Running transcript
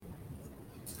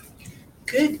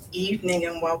Good evening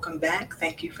and welcome back.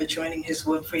 Thank you for joining His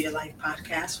Will for Your Life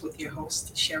podcast with your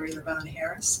host, Sherry Levon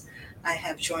Harris. I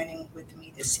have joining with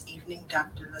me this evening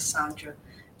Dr. Lysandra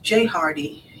J.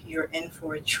 Hardy. You're in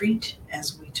for a treat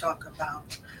as we talk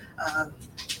about um,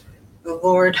 the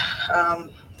Lord.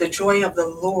 The joy of the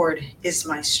Lord is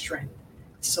my strength.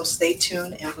 So stay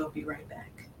tuned and we'll be right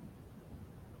back.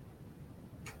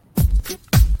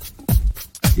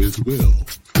 His will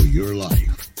for your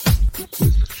life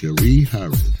with Cherie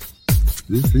Harris.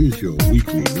 This is your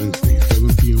weekly Wednesday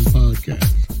 7 p.m. podcast.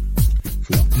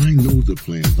 For I know the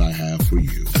plans I have for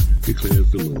you,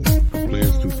 declares the Lord,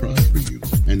 plans to prosper you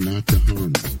and not to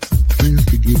harm you, plans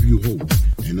to give you hope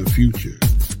and a future.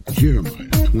 Jeremiah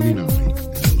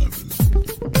 29:11.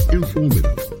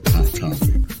 Informative, hot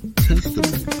topics,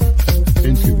 testimonies,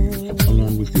 interviews,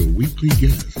 along with your weekly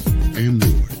guests and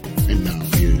more. And now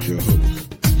here's your host,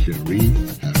 Cherie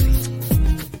Harris.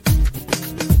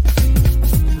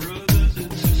 Brothers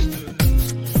and sisters,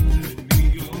 lend me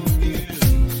your ears.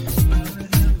 I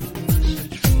have a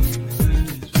message for you that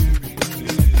is very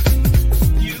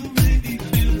clear. You may be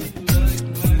feeling like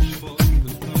life's falling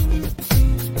apart.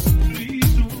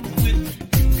 Please don't quit.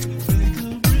 You can make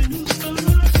a brand new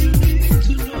start. You need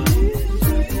to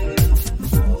know.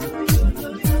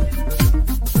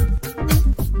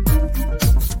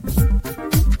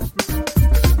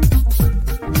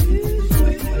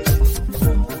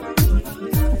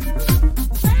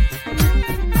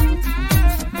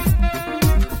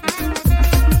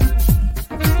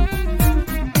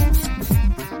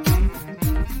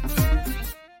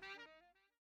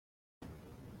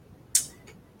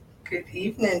 Good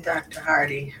evening, Dr.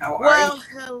 Hardy. How are Well,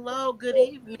 you? hello, good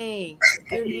evening.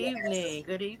 Good evening.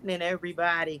 Good evening,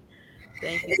 everybody.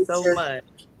 Thank you It's so a, much.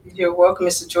 you're welcome.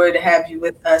 It's a joy to have you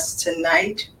with us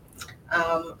tonight.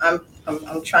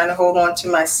 I'm trying to hold on to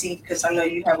my seat because I know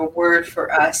you have a word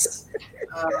for us.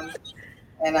 Um,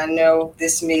 and I know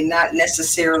this may not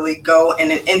necessarily go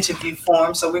in an interview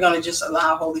form, so we're going to just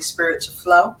allow Holy Spirit to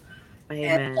flow. And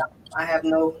Amen. I have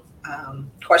no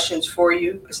questions for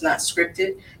you. It's not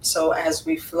scripted. So as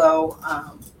we flow,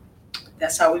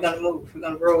 that's how we're going to move. We're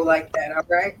going to roll like that. All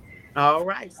right. All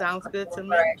right, sounds good to All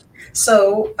me. right.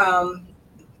 So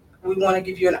we want to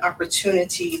give you an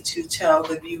opportunity to tell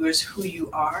the viewers who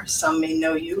you are. Some may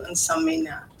know you and some may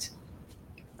not.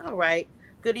 All right.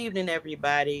 Good evening,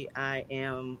 everybody. I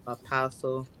am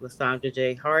Apostle Lysandra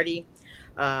J. Hardy.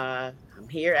 I'm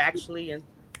here actually in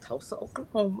Tulsa,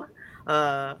 Oklahoma.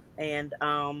 And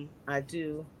I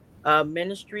do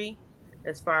ministry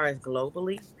as far as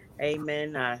globally.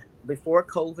 Amen. Before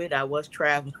COVID, I was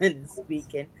traveling and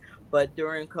speaking, but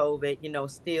during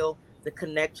COVID, still the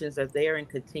connections are there and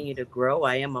continue to grow.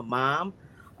 I am a mom,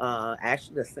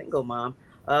 actually a single mom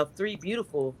of three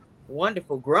beautiful,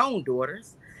 wonderful grown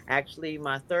daughters. Actually,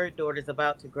 my third daughter is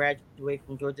about to graduate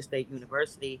from Georgia State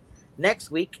University next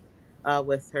week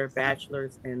with her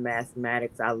bachelor's in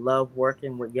mathematics. I love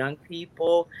working with young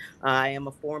people. I am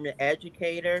a former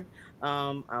educator.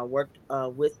 I worked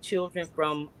with children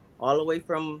from all the way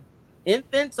from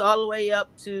infants all the way up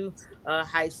to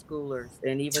high schoolers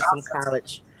and even some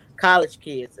Awesome. college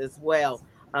kids as well.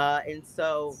 And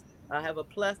so I have a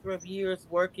plethora of years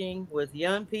working with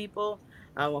young people.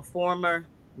 I'm a former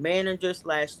manager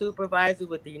slash supervisor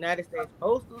with the United States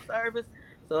Postal Service.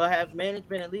 So I have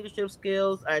management and leadership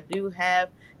skills. I do have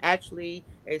actually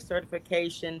a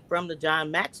certification from the John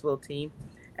Maxwell team.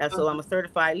 So I'm a Mhm.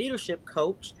 certified leadership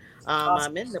coach.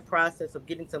 Awesome. I'm in the process of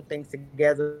getting some things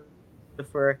together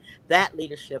for that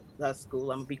leadership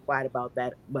school. I'm gonna be quiet about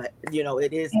that, but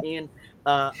it is in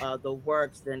the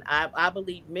works. And I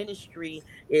believe ministry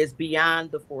is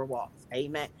beyond the four walls.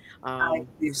 Amen. I You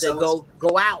believe said so as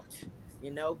go out.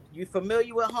 You're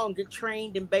familiar with home, get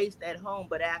trained and based at home,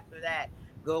 but after that,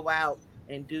 go out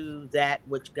and do that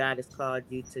which God has called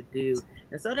you to do.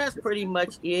 And so that's pretty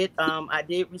much it. I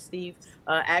did receive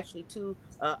actually two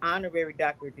honorary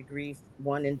doctorate degrees,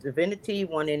 one in divinity,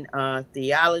 one in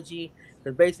theology,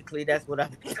 because basically that's what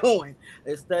I've been doing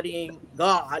is studying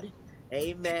God.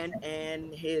 Amen.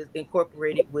 And his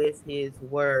incorporated with his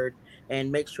word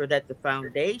and make sure that the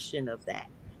foundation of that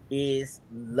is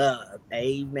love.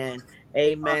 Amen. well.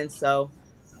 Amen. So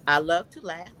I love to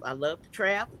laugh. I love to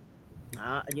travel.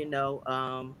 I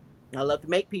love to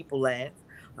make people laugh.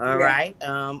 All Yeah. right.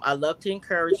 I love to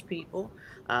encourage people.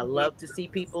 I Mhm. love to see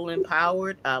people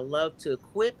empowered. I love to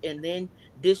equip and then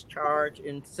discharge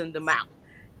and send them out.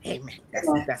 Amen. That's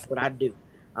Yeah. that's what I do.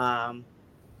 Um,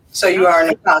 So you all are an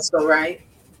right. apostle, right?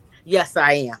 Yes,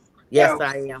 I am. Yes, Oh,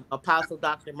 I am. Apostle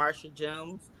Dr. Marsha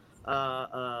Jones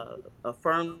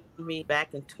affirmed me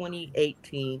back in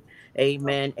 2018.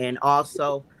 Amen. And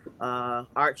also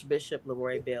Archbishop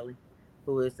Leroy Bailey,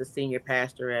 who is the senior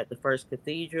pastor at the First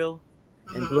Cathedral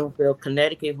in Mhm. Bloomfield,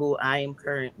 Connecticut, who I am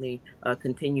currently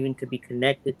continuing to be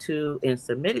connected to and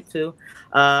submitted to,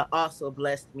 also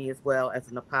blessed me as well as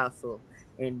an apostle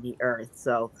in the earth.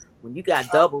 So when you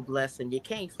got double blessing, you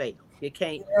can't fail. You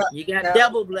can't. You got Yeah.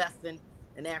 double blessing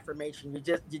and affirmation.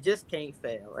 You just can't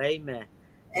fail. Amen.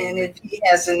 And Amen. if he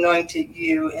has anointed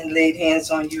you and laid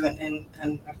hands on you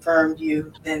and affirmed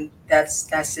you, then that's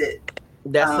it.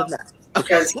 That's Um, enough.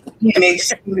 because he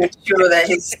makes sure that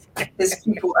his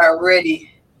people are ready.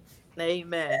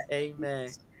 Amen. Amen.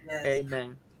 Yes.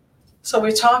 Amen. So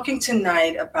we're talking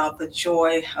tonight about the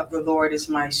joy of the Lord is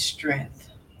my strength.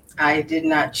 I did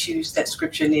not choose that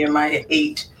scripture, Nehemiah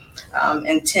 8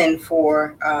 and 10,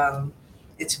 for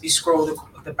it to be scrolled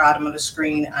at the bottom of the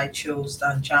screen. I chose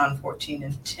John 14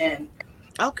 and 10.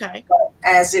 Okay.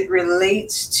 As it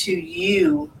relates to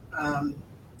you,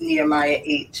 Nehemiah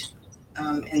 8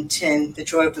 and 10, the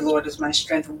joy of the Lord is my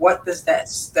strength. What does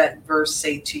that verse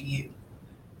say to you?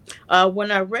 When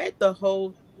I read the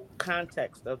whole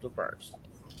context of the verse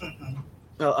Mhm,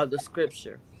 of the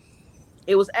scripture,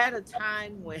 it was at a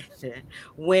time when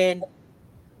when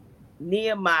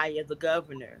Nehemiah, the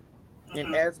governor, and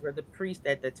mhm, Ezra, the priest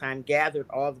at the time, gathered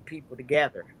all the people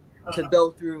together to mhm.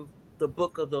 go through the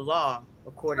book of the law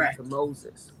according Right. to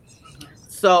Moses. Mhm,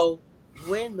 So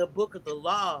when the book of the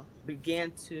law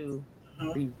began to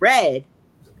mhm, be read,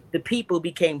 the people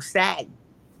became saddened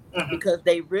mhm. because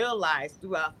they realized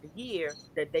throughout the year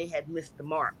that they had missed the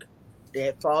mark. They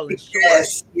had fallen short.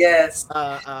 Yes, yes.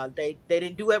 They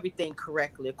didn't do everything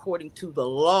correctly according to the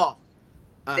law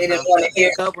They didn't want to hear.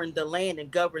 that governed the land and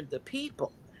governed the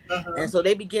people. And Mhm, so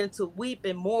they began to weep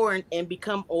and mourn and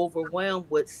become overwhelmed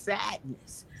with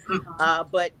sadness.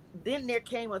 mhm, But then there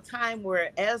came a time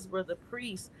where Ezra, the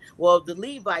priest, well, the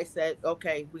Levite said,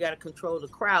 okay, we got to control the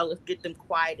crowd. Let's get them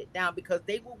quieted down because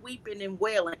they were weeping and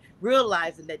wailing,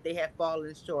 realizing that they had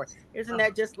fallen short. Isn't mhm.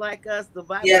 that just like us? The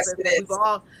Bible Yes, says it that we've is.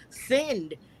 all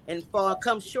sinned and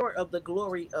come short of the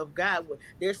glory of God.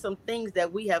 There's some things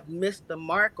that we have missed the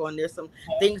mark on. There's some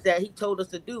things that he told us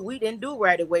to do. We didn't do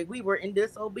right away. We were in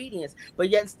disobedience, but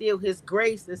yet still his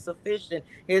grace is sufficient.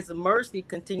 His mercy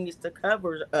continues to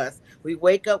cover us. We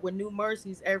wake up with new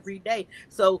mercies every day.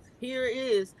 So here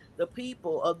is the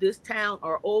people of this town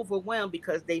are overwhelmed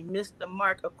because they missed the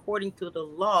mark according to the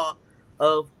law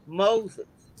of Moses.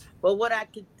 But what I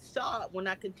saw when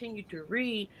I continued to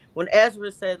read, when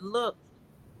Ezra said, look,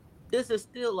 this is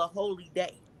still a holy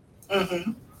day.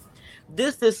 Mhm.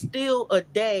 This is still a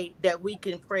day that we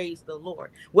can praise the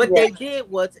Lord. What Yeah. they did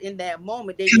was in that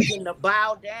moment, they began to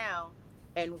bow down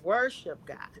and worship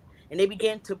God. And they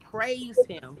began to praise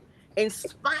him in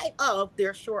spite of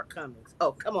their shortcomings.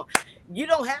 Oh, come on. You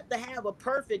don't have to have a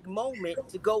perfect moment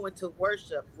to go into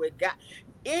worship with God.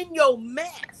 In your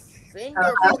mess, in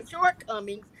your Uh-huh.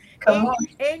 shortcomings, Come on.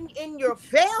 in your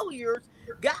failures,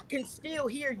 God can still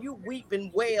hear you weep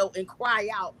and wail and cry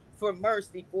out for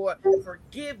mercy, for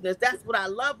forgiveness. That's what I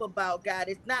love about God.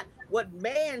 It's not what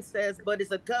man says, but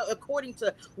it's according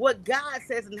to what God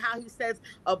says and how he says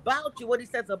about you, what he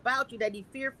says about you, that he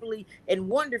fearfully and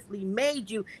wonderfully made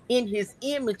you in his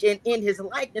image and in his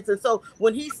likeness. And so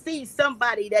when he sees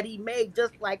somebody that he made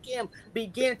just like him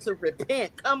begin to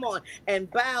repent, come on,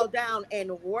 and bow down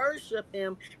and worship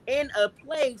him in a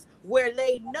place where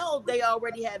they know they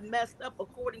already had messed up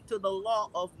according to the law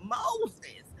of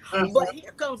Moses. But Mhm.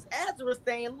 here comes Ezra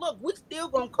saying, look, we still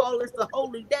gonna call this a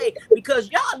holy day because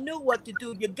y'all knew what to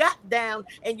do. You got down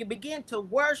and you begin to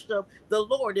worship the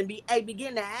Lord and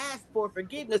begin to ask for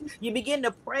forgiveness. You begin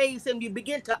to praise him, you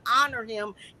begin to honor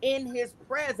him in his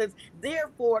presence.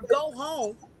 Therefore, go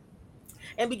home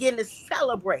and begin to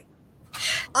celebrate.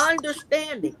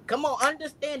 Understanding, come on,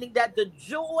 understanding that the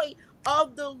joy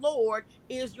of the Lord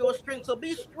is your strength. So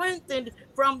be strengthened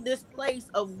from this place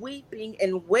of weeping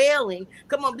and wailing.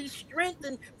 Come on, be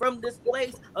strengthened from this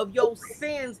place of your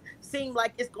sins seem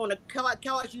like it's going to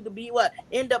cause you to be what?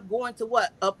 End up going to what?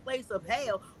 A place of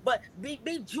hell. But be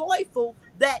joyful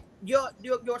that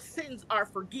your sins are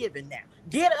forgiven now.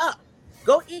 Get up.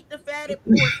 Go eat the fatted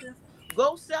portions.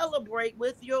 Go celebrate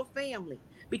with your family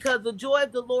because the joy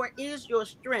of the Lord is your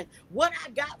strength. What I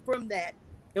got from that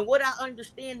and what I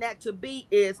understand that to be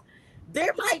is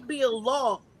there might be a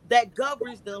law that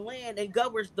governs the land and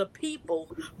governs the people,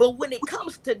 but when it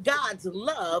comes to God's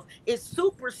love, it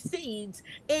supersedes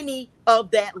any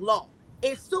of that law.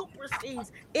 It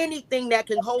supersedes anything that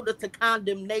can hold us to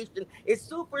condemnation. It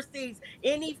supersedes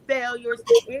any failures,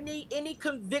 any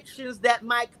convictions that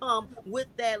might come with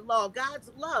that law. God's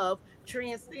love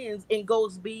transcends and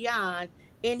goes beyond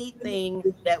anything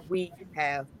that we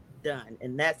have done.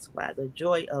 And that's why the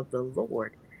joy of the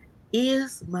Lord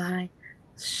is my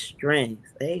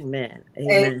strength. Amen.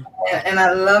 Amen. And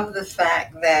I love the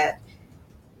fact that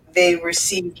they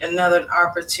received another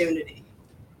opportunity,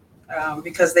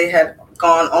 because they had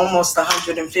gone almost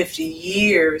 150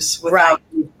 years without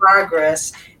any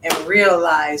progress, and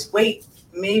realized, wait,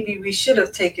 maybe we should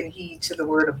have taken heed to the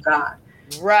word of God.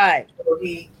 Right. So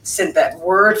he sent that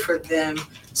word for them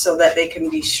so that they can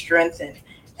be strengthened.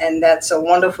 And that's a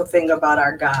wonderful thing about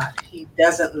our God. He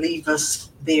doesn't leave us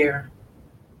there.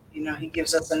 You know, he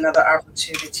gives us another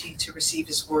opportunity to receive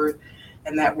his word,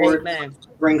 and that word Amen.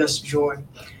 will bring us joy.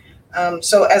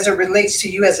 So as it relates to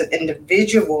you as an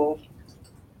individual,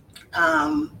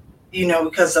 you know,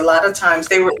 because a lot of times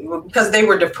they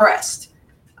were depressed.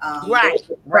 Right. They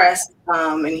were depressed,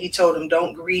 and he told them,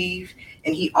 don't grieve,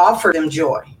 and he offered them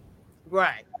joy.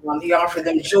 Right. He offered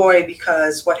them joy,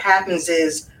 because what happens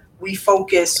is we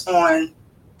focus on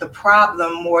the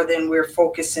problem more than we're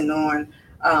focusing on.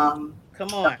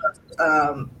 Come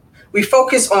on. We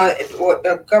focus on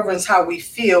what governs how we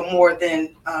feel more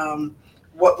than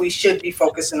what we should be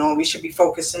focusing on. We should be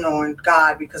focusing on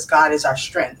God, because God is our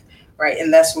strength, right?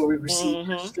 And that's where we receive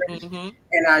our strength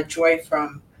and our joy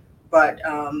from. But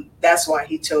that's why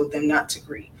he told them not to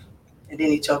grieve. And then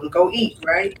he told them, go eat,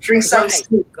 right? Drink something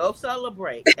sweet. Go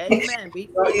celebrate. Amen. Be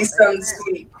Go eat something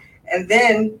sweet. And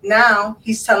then now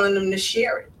he's telling them to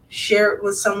share it. Share it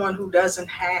with someone who doesn't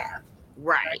have.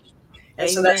 Right. And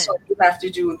so that's what we have to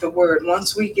do with the word.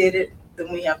 Once we get it,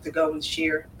 then we have to go and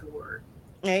share the word.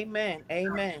 Amen.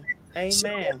 Amen. Amen.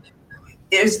 So,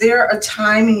 is there a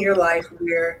time in your life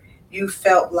where you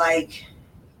felt like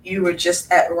you were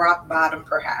just at rock bottom,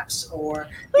 perhaps, or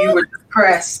you were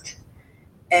depressed,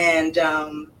 and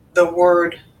the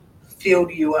word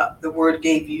filled you up? The word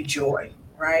gave you joy,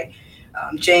 right?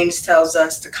 James tells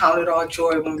us to count it all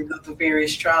joy when we go through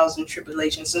various trials and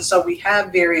tribulations. And so we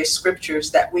have various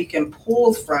scriptures that we can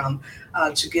pull from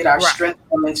to get our strength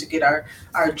from and to get our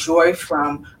joy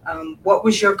from. What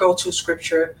was your go-to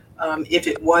scripture if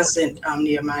it wasn't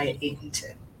Nehemiah 8 and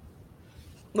 10?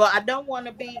 Well, I don't want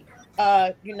to be,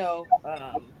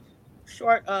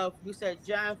 short of, you said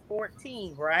John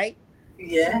 14, right?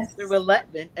 Yes. Chapter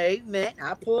 11. Amen.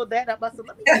 I pulled that up. I said,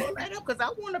 let me pull that up, because I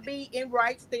want to be in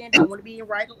right standing. I want to be in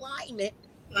right alignment.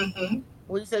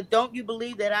 Well, you said, don't you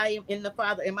believe that I am in the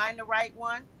Father? Am I in the right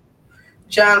one?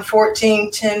 John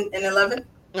 14, 10, and 11.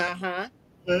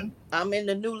 I'm in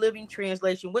the New Living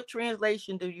Translation. What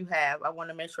translation do you have? I want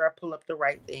to make sure I pull up the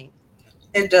right thing.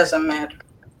 It doesn't matter.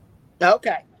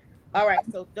 Okay. All right.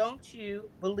 So don't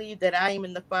you believe that I am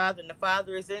in the Father and the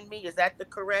Father is in me? Is that the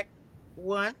correct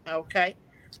one? Okay.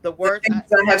 The words I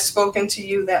have spoken to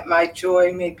you, that my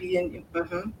joy may be in you.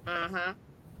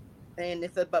 And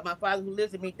it says, but my Father who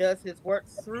lives in me does his work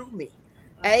through me.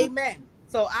 Amen.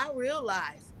 So I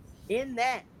realize in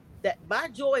that my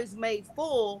joy is made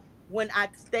full when I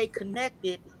stay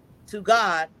connected to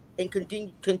God and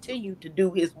continue to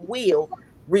do his will,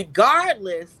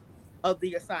 regardless of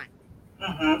the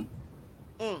assignment.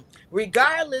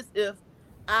 Regardless if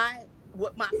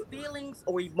what my feelings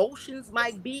or emotions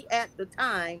might be at the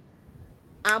time,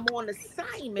 I'm on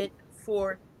assignment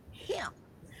for him.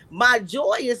 My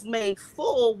joy is made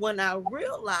full when I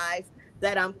realize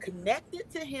that I'm connected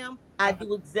to him. I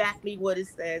do exactly what it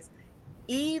says,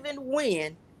 even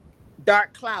when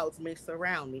dark clouds may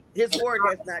surround me. His word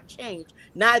has not changed.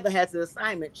 Neither has the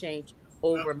assignment changed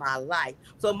over my life.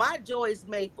 So my joy is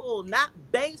made full, not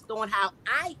based on how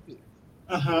I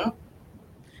feel.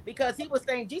 Because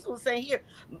Jesus was saying here,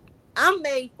 I'm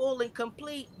made full and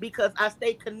complete because I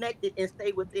stay connected and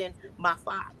stay within my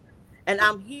Father. And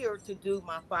I'm here to do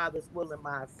my Father's will and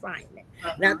my assignment.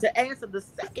 Now, to answer the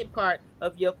second part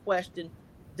of your question,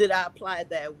 did I apply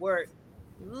that word?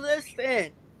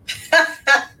 Listen.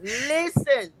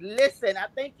 Listen. I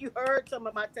think you heard some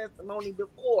of my testimony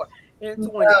before in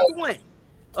 2020.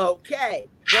 Okay.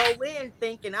 Go in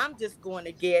thinking I'm just going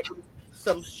to get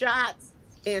some shots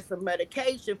and some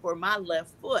medication for my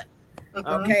left foot.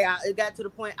 Okay. It got to the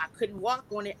point I couldn't walk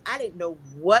on it. I didn't know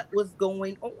what was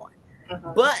going on.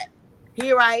 But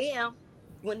here I am.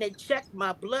 When they checked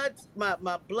my blood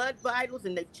vitals,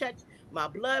 and they checked my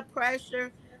blood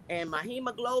pressure and my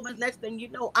hemoglobin, next thing you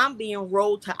know, I'm being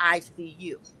rolled to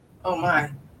ICU. Oh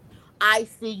my.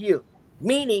 ICU.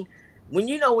 Meaning, when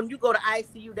you go to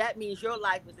ICU, that means your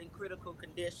life is in critical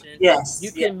condition. Yes.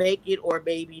 You can make it or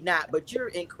maybe not, but you're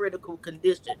in critical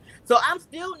condition. So I'm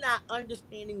still not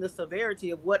understanding the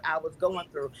severity of what I was going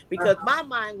through, because my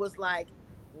mind was like,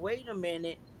 wait a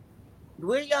minute,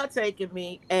 where y'all taking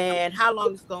me and how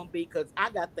long it's going to be? Because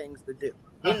I got things to do.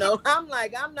 I'm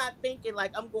not thinking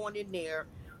like I'm going in there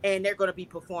and they're going to be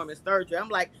performing surgery. I'm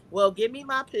like, well, give me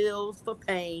my pills for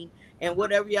pain and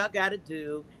whatever y'all got to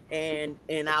do, and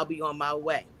I'll be on my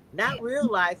way. Not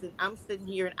realizing I'm sitting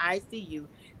here in ICU.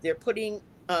 They're putting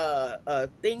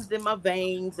things in my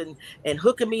veins and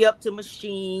hooking me up to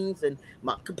machines and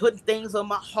putting things on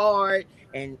my heart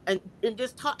and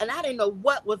just talk. And I didn't know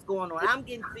what was going on. I'm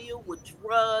getting filled with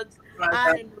drugs.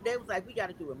 I didn't know. They was like, we got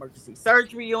to do emergency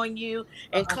surgery on you.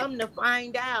 And come to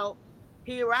find out,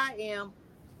 here I am.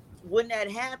 When that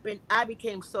happened, I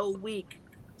became so weak,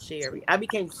 Sherry. I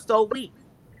became so weak.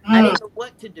 I didn't know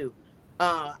what to do.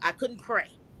 I couldn't pray.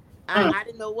 I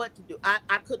didn't know what to do.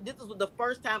 I could. This was the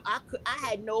first time I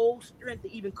had no strength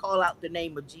to even call out the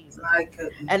name of Jesus. My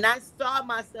goodness. And I saw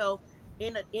myself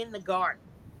in the garden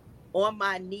on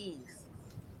my knees,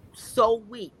 so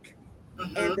weak.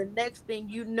 And the next thing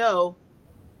you know,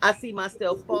 I see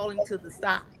myself falling to the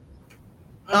side,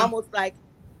 almost like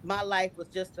my life was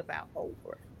just about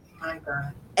over. My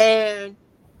God. And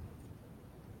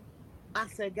I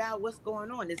said, God, what's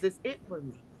going on? Is this it for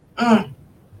me?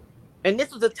 And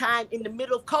this was a time in the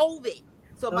middle of COVID.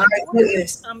 So my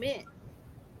goodness come in.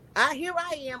 Here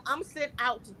I am. I'm sent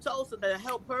out to Tulsa to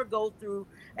help her go through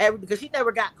everything, because she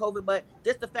never got COVID, but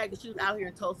just the fact that she was out here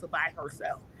in Tulsa by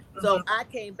herself. So I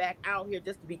came back out here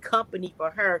just to be company for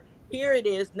her. Here it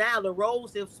is now. The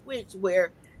roles have switched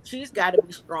where she's got to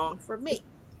be strong for me.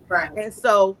 Right. And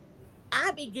so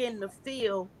I begin to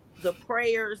feel the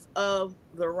prayers of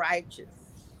the righteous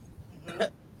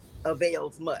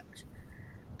avails much.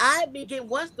 I begin,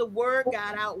 once the word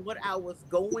got out what I was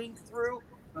going through,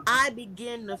 I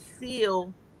begin to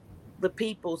feel the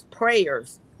people's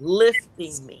prayers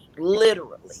lifting me,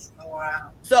 literally.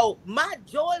 Wow. So my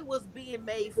joy was being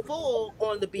made full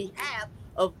on the behalf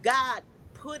of God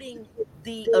putting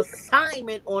the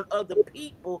assignment on other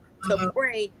people to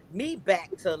bring me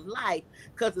back to life.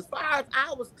 Because as far as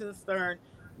I was concerned,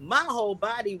 my whole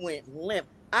body went limp.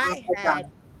 I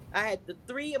had the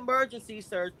 3 emergency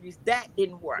surgeries that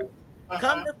didn't work.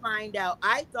 Come to find out,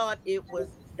 I thought it was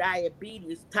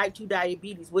diabetes, type 2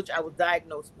 diabetes, which I was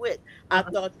diagnosed with. I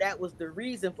thought that was the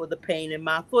reason for the pain in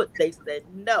my foot. They said,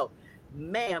 no,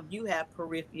 ma'am, you have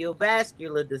peripheral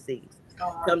vascular disease.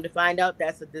 Come to find out,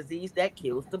 that's a disease that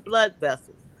kills the blood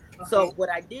vessels. So what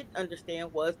I didn't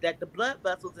understand was that the blood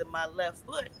vessels in my left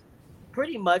foot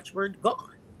pretty much were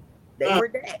gone. They were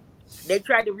dead. They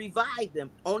tried to revive them.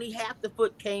 Only half the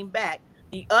foot came back.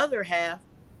 The other half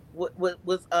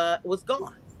was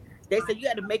gone. They said you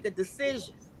had to make a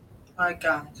decision. My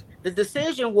God. The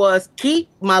decision was keep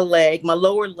my leg, my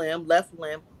lower limb, left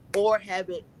limb, or have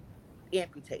it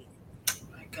amputated.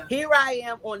 Here I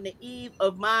am on the eve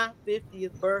of my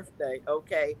 50th birthday,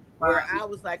 okay, where I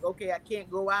was like, okay, I can't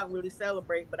go out and really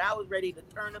celebrate, but I was ready to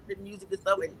turn up the music and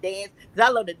stuff and dance, because I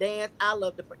love to dance. I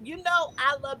love to,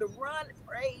 I love to run,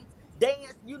 praise,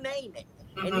 dance, you name it.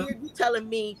 And here you telling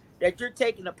me that you're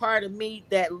taking a part of me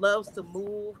that loves to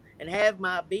move and have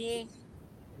my being.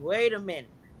 Wait a minute.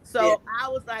 So I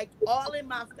was like, all in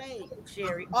my face,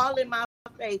 Sherry, all in my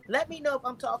face. Let me know if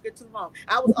I'm talking too long.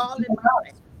 I was all in my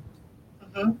face.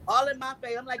 All in my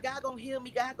face. I'm like, God gonna heal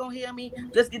me. God gonna heal me.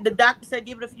 The doctor said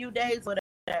give it a few days.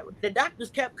 Whatever. The doctors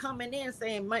kept coming in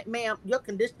saying, ma'am, your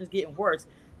condition is getting worse.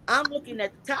 I'm looking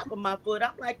at the top of my foot.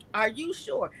 I'm like, are you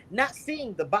sure? Not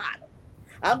seeing the bottom.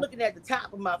 I'm looking at the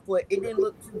top of my foot. It didn't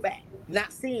look too bad.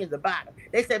 Not seeing the bottom.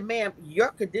 They said, ma'am,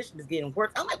 your condition is getting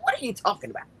worse. I'm like, what are you talking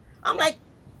about? I'm like,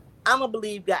 I'm gonna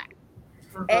believe God.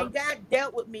 And God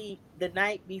dealt with me the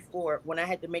night before when I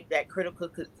had to make that critical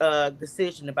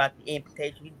decision about the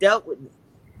amputation. He dealt with me.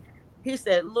 He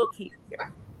said, look here,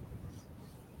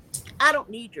 I don't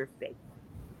need your faith.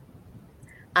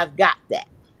 I've got that.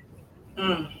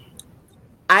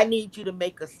 I need you to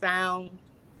make a sound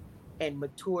and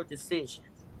mature decision.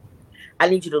 I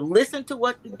need you to listen to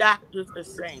what the doctors are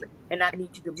saying, and I need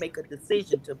you to make a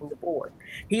decision to move forward.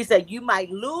 He said, you might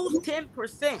lose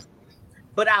 10%,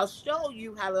 but I'll show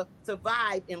you how to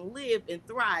survive and live and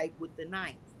thrive with the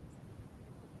 90.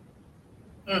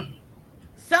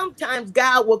 Sometimes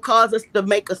God will cause us to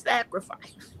make a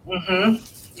sacrifice.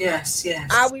 Yes.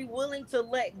 Are we willing to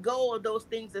let go of those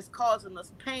things that's causing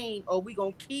us pain, or we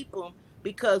gonna keep them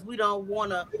because we don't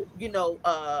want to,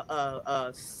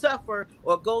 suffer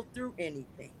or go through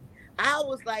anything? I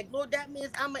was like, Lord, that means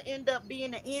I'm gonna end up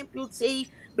being an amputee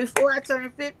before I turn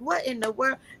 50. What in the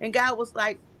world? And God was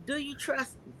like, do you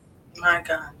trust me? My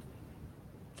God.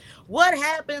 What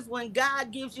happens when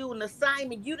God gives you an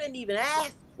assignment you didn't even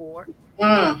ask for?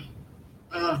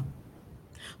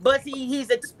 But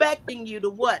he's expecting you to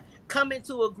what? Come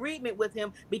into agreement with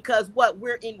him, because what?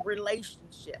 We're in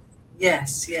relationship.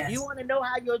 Yes, yes. You want to know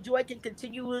how your joy can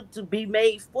continue to be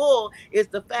made full is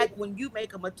the fact when you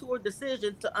make a mature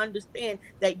decision to understand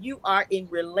that you are in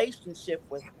relationship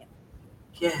with him.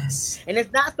 Yes. And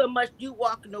it's not so much you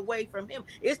walking away from him.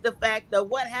 It's the fact that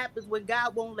what happens when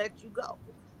God won't let you go.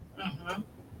 Mm-hmm.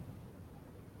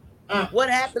 What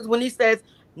happens when he says,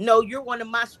 no, you're one of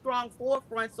my strong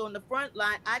forefronts on the front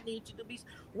line. I need you to be.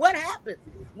 What happens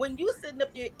when you sitting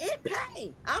up there in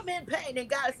pain? I'm in pain. And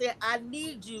God said, I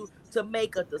need you to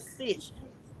make a decision.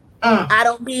 I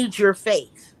don't need your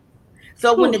faith.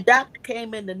 So when the doctor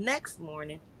came in the next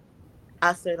morning,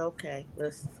 I said, okay,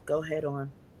 let's go head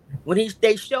on. When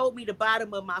they showed me the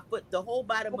bottom of my foot, the whole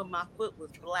bottom of my foot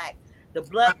was black. The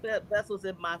blood vessels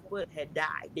in my foot had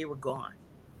died. They were gone.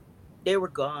 They were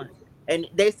gone. And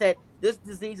they said, this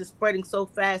disease is spreading so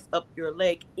fast up your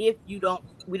leg. If we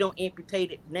don't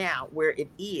amputate it now where it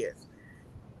is,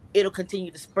 it'll continue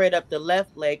to spread up the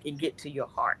left leg and get to your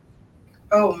heart.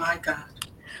 Oh my God.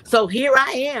 So here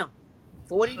I am,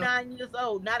 49 years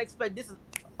old, not expect this is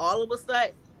all of a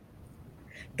sudden.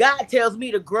 God tells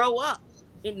me to grow up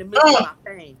in the midst of my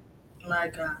pain. My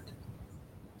God.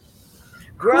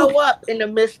 Grow up in the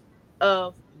midst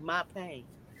of my pain.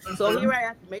 So here I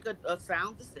have to make a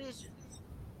sound decision.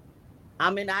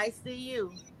 I'm in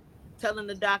ICU telling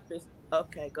the doctors,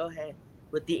 okay, go ahead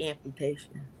with the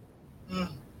amputation.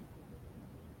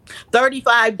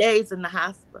 35 days in the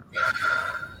hospital.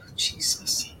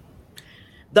 Jesus.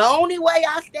 The only way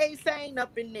I stayed sane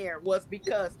up in there was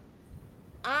because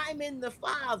I'm in the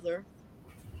Father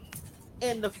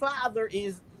and the Father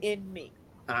is in me.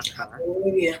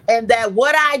 Hallelujah. And that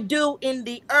what I do in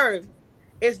the earth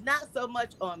is not so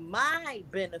much on my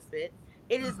benefit.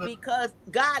 It is because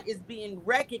God is being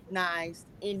recognized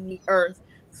in the earth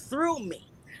through me.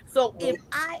 So if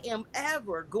I am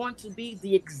ever going to be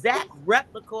the exact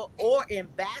replica or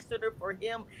ambassador for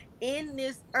him in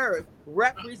this earth,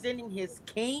 representing his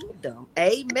kingdom,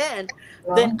 amen,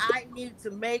 then I need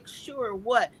to make sure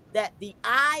that the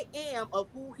I am of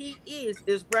who he is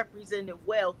represented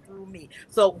well through me.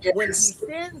 So when he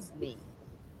sends me,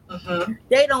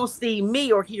 they don't see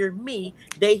me or hear me,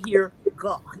 they hear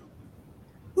God.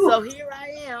 So here I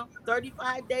am,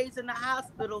 35 days in the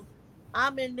hospital.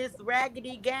 I'm in this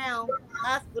raggedy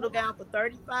hospital gown for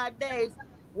 35 days.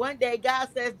 One day, God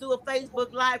says, do a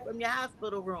Facebook Live from your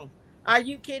hospital room. Are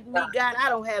you kidding me, God? I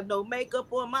don't have no makeup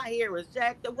on. My hair is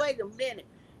jacked up. Wait a minute.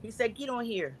 He said, get on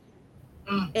here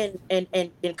and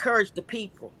encourage the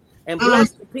people. And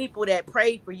bless the people that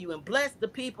prayed for you, and bless the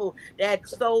people that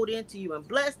sold into you, and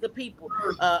bless the people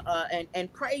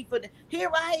and pray for them.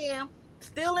 Here I am,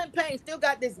 still in pain, still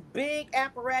got this big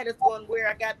apparatus on where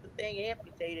I got the thing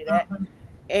amputated at.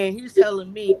 And he's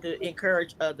telling me to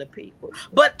encourage other people.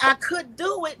 But I could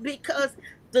do it because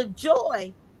the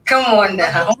joy Come on of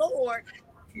now. the Lord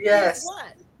Yes. is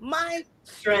what? My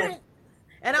strength.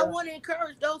 And I want to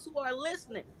encourage those who are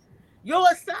listening. Your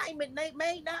assignment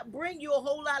may not bring you a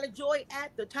whole lot of joy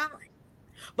at the time.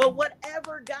 But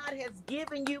whatever God has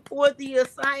given you for the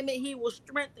assignment, he will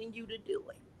strengthen you to do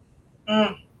it.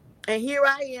 And here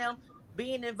I am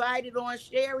being invited on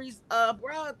Sherry's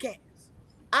broadcast.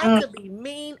 I could be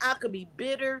mean. I could be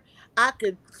bitter. I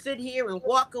could sit here and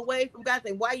walk away from God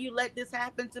saying, why you let this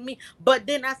happen to me? But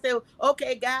then I said,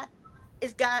 okay, God,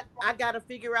 I got to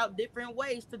figure out different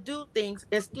ways to do things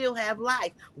and still have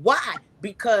life. Why?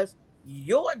 Because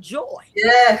your joy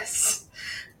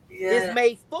is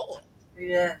made full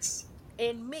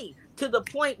in me to the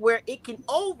point where it can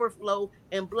overflow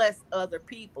and bless other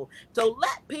people. So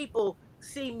let people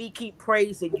see me keep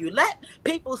praising you. Let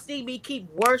people see me keep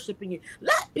worshiping you.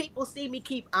 Let people see me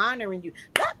keep honoring you.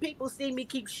 Let people see me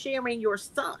keep sharing your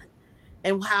son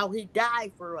and how he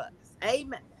died for us.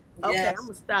 Amen. Okay, I'm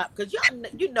gonna stop because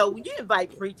you know when you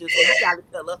invite preachers, so you gotta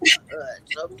tell us to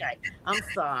hush. Okay, I'm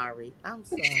sorry.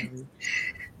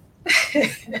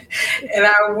 And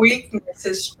our weakness,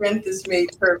 his strength is made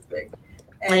perfect.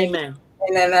 And, amen.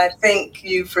 And then I thank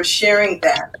you for sharing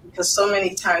that, because so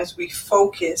many times we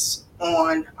focus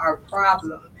on our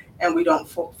problem and we don't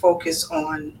focus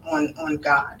on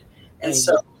God. And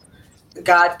so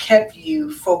God kept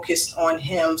you focused on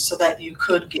him so that you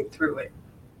could get through it.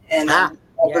 And I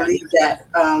believe that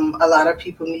a lot of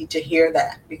people need to hear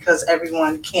that, because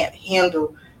everyone can't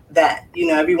handle that. You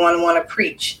know, everyone want to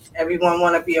preach, everyone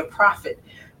want to be a prophet,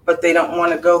 but they don't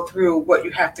want to go through what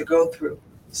you have to go through.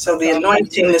 So the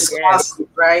anointing is costly,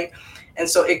 right? And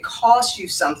so it costs you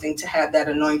something to have that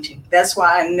anointing. That's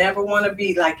why I never want to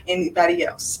be like anybody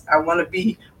else. I want to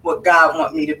be what God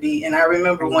wants me to be. And I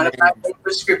remember one of my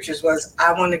favorite scriptures was,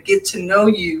 I want to get to know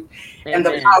you and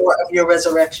the power of your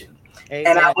resurrection.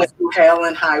 And I went through hell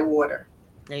and high water.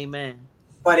 Amen.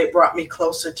 but it brought me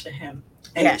closer to him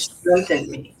and it Yes. strengthened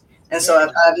me. And so Yes.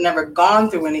 if I've never gone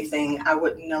through anything, I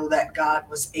wouldn't know that God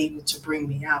was able to bring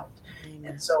me out. And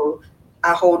Amen. so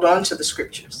I hold on to the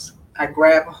scriptures. I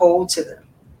grab hold to them.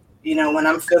 You know, when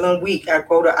I'm feeling weak, I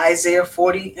go to Isaiah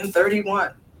 40 and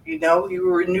 31. You know, you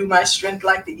will renew my strength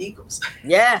like the eagles.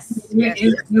 Yes. You, Yes.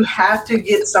 you, Yes. you have to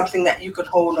get something that you could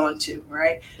hold on to,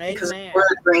 right? Because the Amen.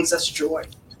 word brings us joy.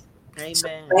 So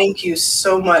Amen. thank you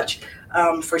so much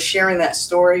for sharing that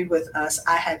story with us.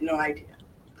 I had no idea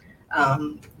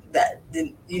that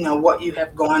you know what you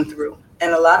have gone through,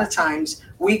 and a lot of times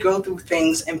we go through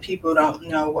things and people don't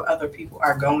know what other people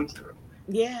are going through.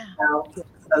 Yeah. Now,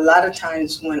 a lot of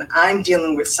times when I'm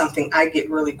dealing with something, I get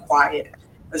really quiet,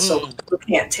 and so Mm. people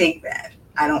can't take that.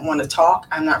 I don't want to talk.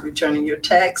 I'm not returning your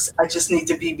text. I just need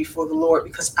to be before the Lord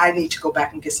because I need to go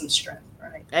back and get some strength,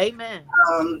 right? Amen.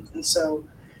 And so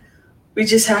we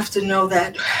just have to know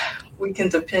that we can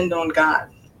depend on God,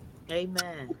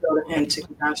 Amen. go to Him to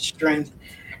Amen. get our strength.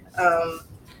 Um,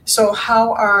 so,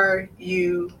 how are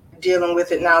you dealing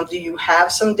with it now? Do you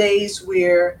have some days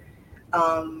where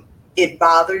it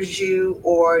bothers you,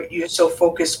 or you're so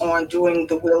focused on doing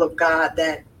the will of God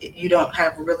that you don't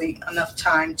have really enough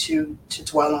time to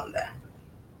dwell on that?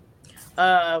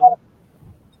 Um,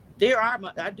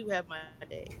 I do have my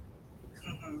days.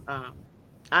 Hmm. Um,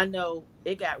 I know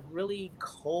it got really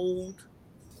cold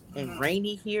and Hmm.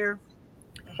 rainy here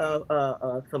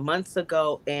Hmm. some months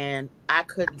ago, and I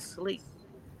couldn't sleep.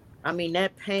 I mean,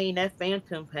 that pain, that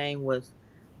phantom pain was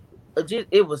just,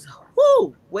 it was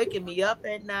waking me up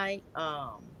at night.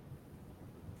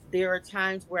 There are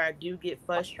times where I do get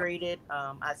frustrated.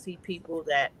 I see people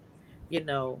that, you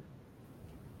know,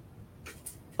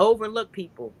 overlook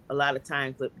people a lot of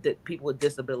times with people with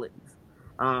disabilities.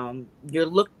 You're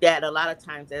looked at a lot of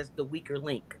times as the weaker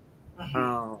link. Hmm.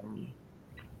 Um,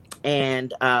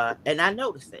 and I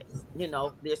notice it. You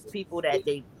know, there's people that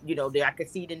I can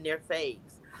see it in their face.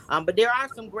 But there are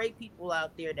some great people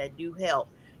out there that do help.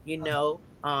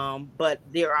 But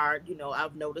there are,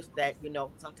 I've noticed that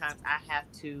sometimes I have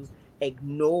to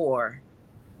ignore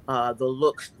the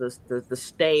looks, the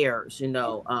stares,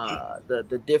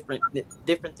 the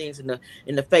different things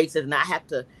in the faces, and I have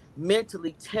to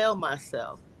mentally tell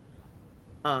myself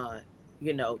uh,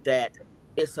 that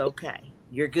it's okay.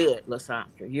 You're good,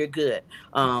 Lysandra. You're good.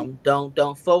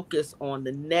 Don't focus on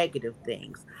the negative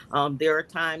things. There are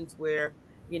times where,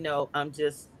 I'm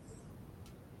just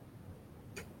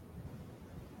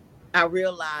I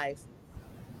realize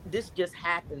this just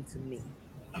happened to me.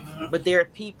 Hmm. But there are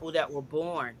people that were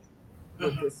born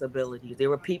with Hmm. disabilities. There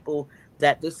were people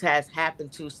that this has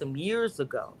happened to some years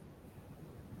ago.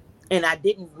 And I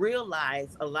didn't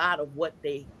realize a lot of what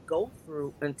they go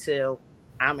through until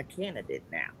I'm a candidate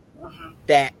now. Hmm.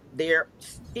 That there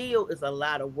still is a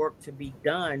lot of work to be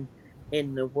done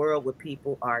in the world where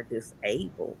people are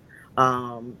disabled.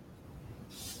 Um,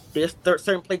 there's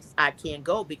certain places I can't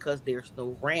go because there's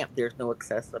no ramp, there's no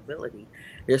accessibility.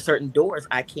 There's certain doors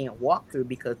I can't walk through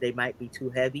because they might be too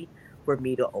heavy for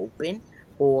me to open,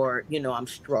 or I'm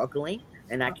struggling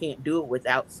and I can't do it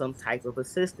without some type of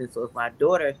assistance. So if my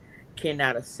daughter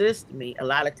cannot assist me, a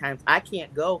lot of times I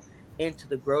can't go into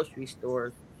the grocery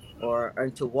stores or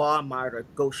into Walmart or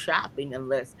go shopping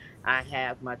unless I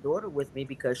have my daughter with me,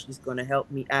 because she's going to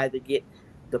help me either get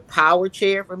the power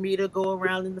chair for me to go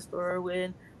around in the store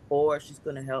with, or she's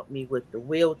going to help me with the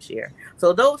wheelchair.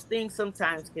 So those things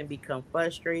sometimes can become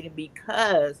frustrating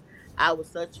because I was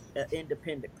such an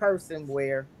independent person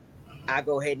where I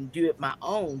go ahead and do it my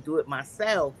own, do it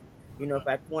myself. If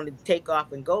I wanted to take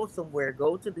off and go somewhere,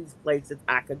 go to these places,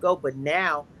 I could go. But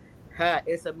now,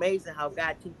 it's amazing how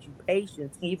God teaches you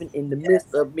patience, even in the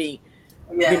midst of me,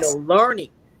 Yes.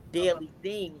 learning daily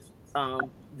things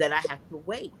that I have to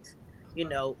wait,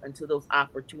 until those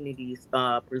opportunities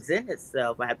present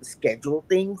itself. I have to schedule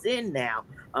things in now.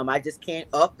 I just can't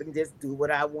up and just do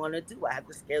what I want to do. I have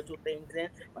to schedule things in.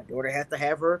 My daughter has to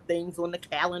have her things on the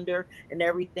calendar and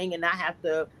everything, and I have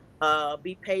to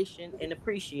be patient and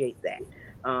appreciate that.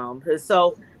 It's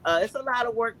a lot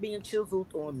of work being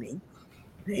chiseled on me.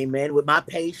 Amen. With my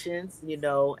patience,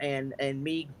 and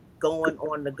me going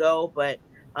on the go. But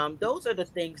those are the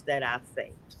things that I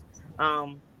face.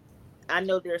 Um, I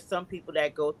know there's some people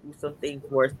that go through some things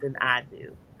worse than I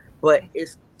do, but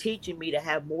it's teaching me to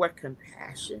have more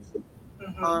compassion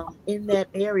Hmm. in that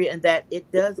area, and that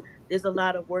there's a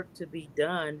lot of work to be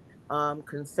done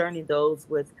concerning those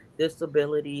with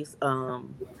disabilities,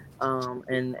 and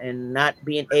not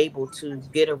being able to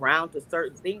get around to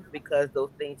certain things because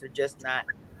those things are just not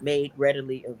made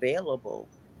readily available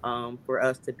for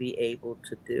us to be able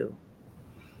to do.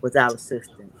 without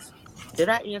assistance. Did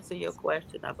I answer your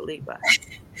question? I believe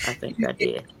I think I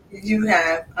did. You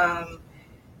have.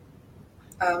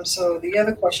 So the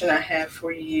other question I have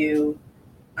for you,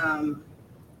 um,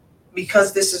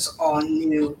 because this is all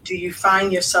new, do you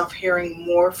find yourself hearing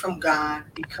more from God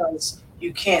because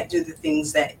you can't do the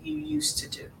things that you used to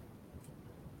do?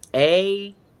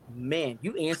 Amen.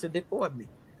 You answered it for me.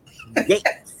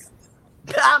 Yes.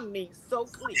 I mean, so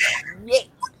clear. Yes.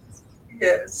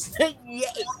 Yes.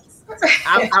 Yes.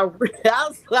 I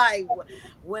was like,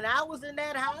 when I was in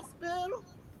that hospital,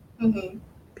 Hmm.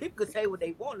 people could say what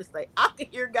they want to say. I could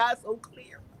hear God so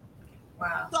clear.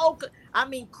 Wow. I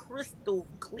mean, crystal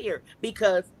clear.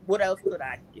 Because what else could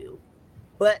I do?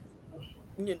 But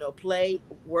play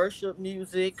worship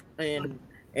music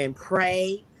and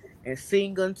pray and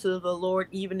sing unto the Lord,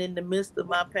 even in the midst of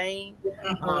my pain.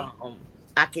 Hmm.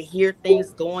 I can hear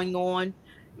things going on,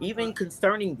 even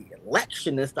concerning the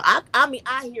election and stuff. I mean,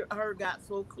 heard God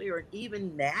so clear, and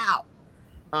even now,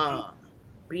 uh,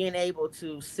 being able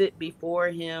to sit before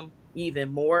Him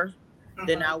even more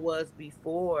than I Hmm. was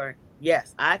before.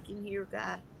 Yes, I can hear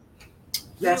God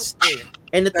real That's clear.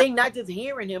 And the that. thing, not just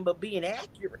hearing Him, but being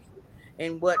accurate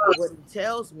in what He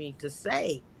tells me to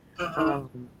say. Hmm.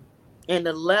 Um, and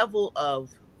the level of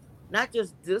not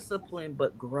just discipline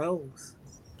but growth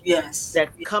Yes.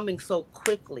 that's coming so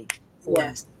quickly for me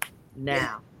Yes. Yes.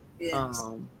 now. Yes.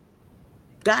 Um,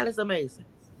 God is amazing.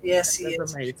 Yes, he God is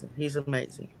is. amazing. He's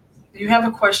amazing. You have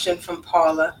a question from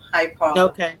Paula. Hi, Paula.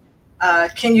 Okay.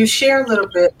 Can you share a little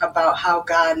bit about how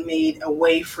God made a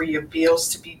way for your bills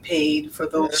to be paid for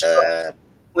those struggling Uh,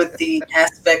 with the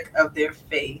aspect of their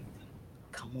faith?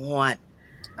 come on.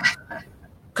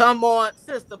 Come on,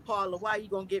 Sister Paula. Why are you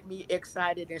gonna get me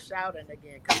excited and shouting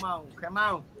again? Come on, come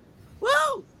on.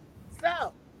 Woo!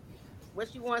 So, what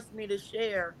she wants me to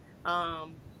share, I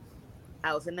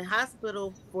was in the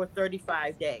hospital for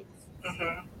 35 days.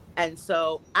 Hmm. And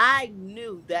so I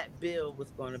knew that bill was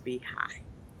going to be high.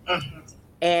 Hmm.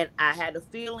 And I had a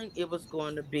feeling it was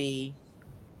going to be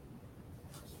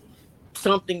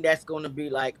something that's going to be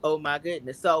like, oh my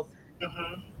goodness. So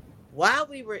Hmm. while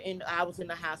I was in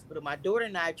the hospital, my daughter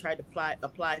and I tried to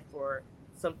apply for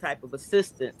some type of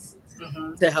assistance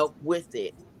Hmm. to help with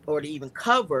it, or to even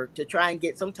cover, to try and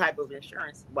get some type of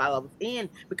insurance while I was in,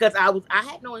 because I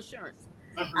had no insurance.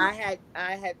 Hmm.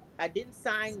 I didn't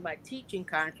sign my teaching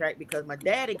contract because my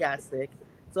daddy got sick.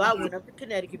 So I went Hmm. up to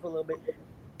Connecticut for a little bit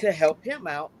to help him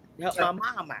out, help my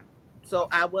mom out. So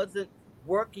I wasn't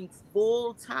working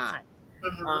full time.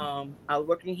 Hmm. I was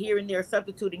working here and there,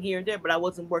 substituting here and there, but I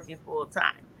wasn't working full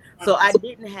time. So I Hmm.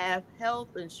 didn't have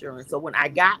health insurance. So when I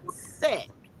got sick,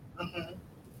 Hmm.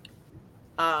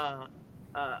 uh,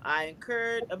 I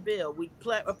incurred a bill. We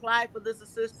applied for this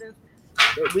assistance.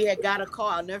 We had got a call.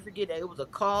 I'll never forget that. It was a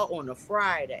call on a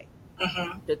Friday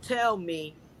Hmm. to tell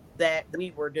me that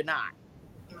we were denied.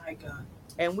 My God.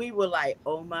 And we were like,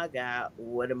 oh my God,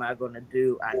 what am I going to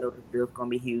do? I know this bill's going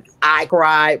to be huge. I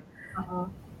cried. Hmm.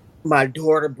 My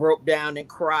daughter broke down and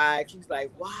cried. She's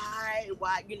like, why?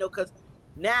 Why? Because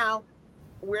now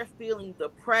we're feeling the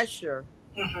pressure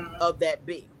Hmm. of that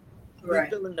bill. We're Right.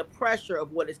 feeling the pressure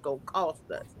of what it's going to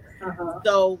cost us. Hmm.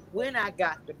 So when I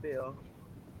got the bill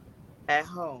at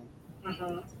home,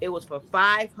 Hmm. it was for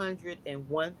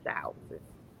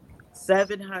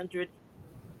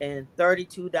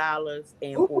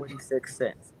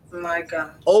 $501,732.46. My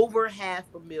God. Over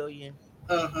 $500,000.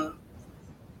 Hmm.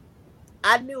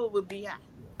 I knew it would be high.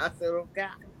 I said, oh God.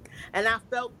 And I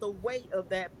felt the weight of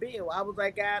that bill. I was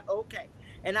like, God, okay.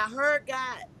 And I heard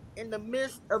God in the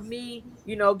midst of me,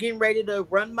 getting ready to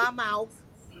run my mouth,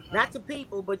 not to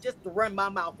people, but just to run my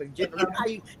mouth in general. You know how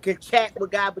you can chat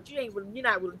with God, but you're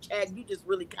not really chatting. You just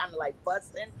really kind of like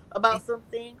fussing about some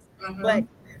things. Hmm. But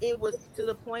it was to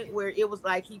the point where it was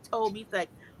like He told me, He's like,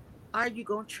 are you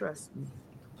gonna trust me?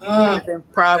 It was Mm. in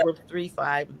Proverbs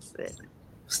 3:5-6.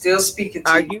 Still speaking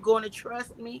Are to you. you going to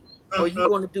trust me, or are you Hmm.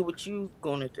 going to do what you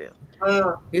going to do? Hmm.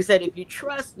 He said, if you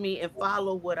trust me and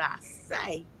follow what I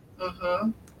say, Hmm.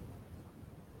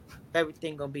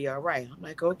 everything gonna be all right. I'm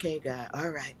like, okay, God, all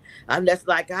right. I'm just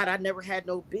like, God, I never had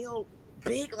no bill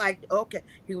big like, okay.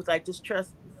 He was like, just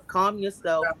trust me, calm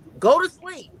yourself, go to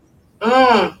sleep,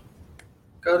 Mm.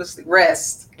 Go to sleep.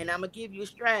 Rest. and I'm gonna give you a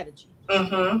strategy.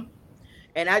 Hmm.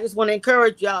 And I just want to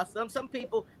encourage y'all. Some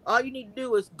people, all you need to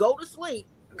do is go to sleep,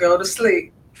 Go to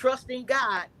sleep. trusting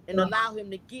God, and Hmm. allow Him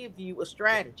to give you a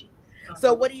strategy.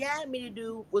 So what He had me to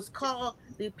do was call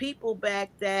the people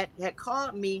back that had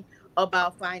called me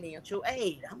about financial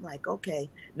aid. I'm like, okay,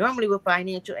 normally with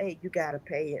financial aid, you got to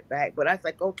pay it back. But I was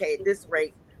like, okay, at this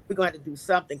rate, we're going to do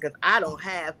something, because I don't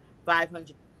have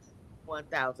 $500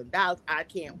 $1,000. I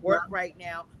can't work right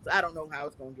now, so I don't know how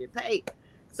it's going to get paid.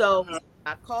 So Mhm.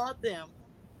 I called them.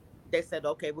 They said,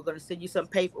 okay, we're going to send you some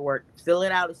paperwork. Fill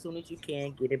it out as soon as you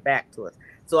can. Get it back to us.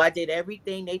 So I did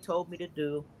everything they told me to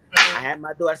do. I had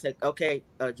my daughter. I said, okay,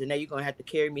 Janae, you're going to have to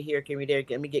carry me here, carry me there.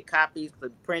 Let me get copies,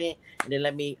 print it, and then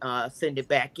let me send it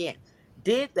back in.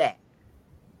 Did that.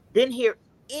 Didn't hear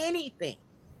anything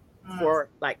for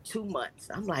like 2 months.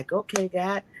 I'm like, okay,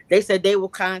 God. They said they will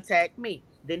contact me.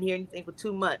 Didn't hear anything for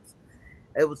 2 months.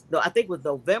 I think it was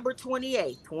November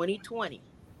 28th, 2020.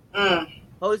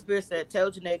 Holy Spirit said,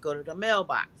 tell Janae, go to the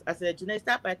mailbox. I said, Janae,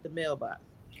 stop at the mailbox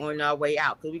on our way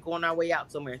out, because we're going our way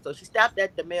out somewhere. So she stopped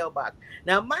at the mailbox.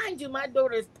 Now, mind you, my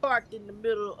daughter is parked in the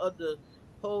middle of the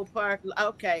whole park.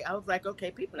 Okay. I was like, okay,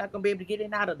 people are not going to be able to get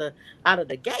in out of the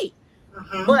gate.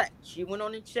 But she went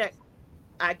on and checked.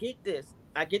 I get this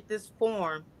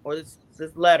form or this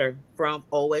letter from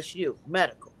OSU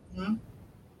Medical.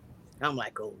 I'm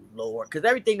like, oh Lord, because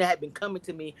everything that had been coming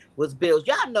to me was bills.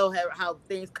 Y'all know how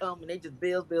things come and they just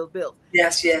bills.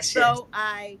 Yes. So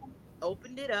I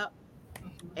opened it up,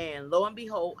 and lo and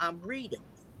behold, I'm reading,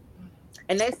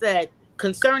 and they said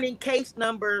concerning the case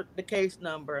number,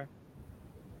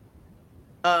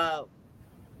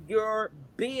 your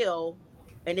bill.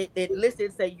 And it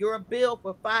listed, say, your bill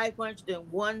for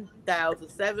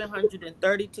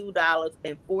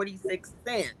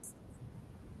 $501,732.46.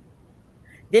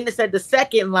 Then it said the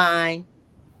second line,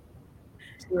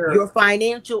 your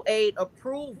financial aid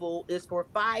approval is for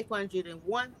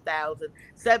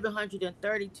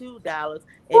 $501,732.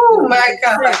 Oh my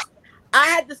God. I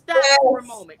had to stop for a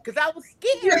moment because I was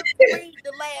scared to read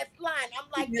the last line. I'm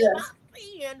like, am I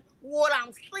seeing what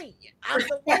I'm seeing? I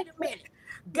said, wait a minute.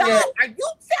 God, are you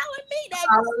telling me that?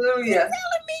 Hallelujah.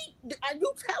 Are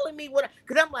you telling me what?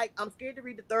 Because I'm like, I'm scared to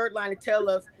read the third line and tell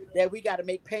us that we got to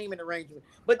make payment arrangements.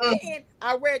 But then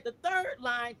I read the third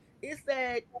line. It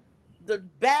said the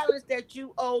balance that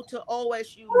you owe to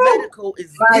OSU Medical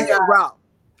is zero.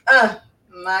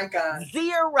 My God.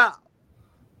 Zero.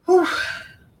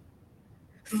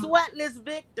 Sweatless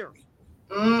victory.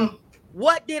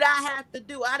 What did I have to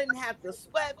do? I didn't have to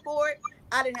sweat for it.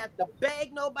 I didn't have to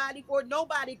beg nobody for it.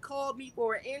 Nobody called me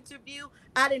for an interview.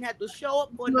 I didn't have to show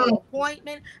up for no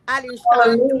appointment. I didn't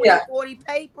sign 20, 40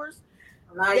 papers.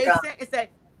 They said,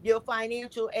 your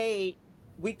financial aid,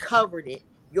 we covered it.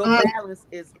 Your balance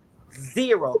is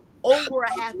zero. Over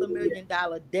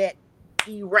 $500,000 debt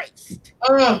erased.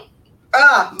 My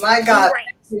God.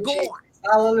 Erased. Gone.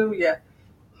 Hallelujah.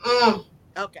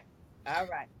 Okay. All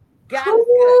right. God is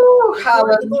good.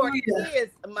 Hallelujah.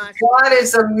 God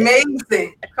is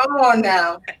amazing. Come on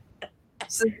now.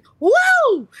 So,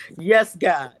 woo! Yes,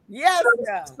 God. Yes,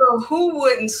 God. So who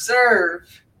wouldn't serve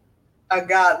a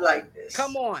God like this?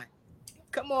 Come on.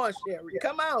 Come on, Sherry.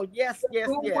 Come on. Yes.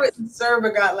 Who wouldn't serve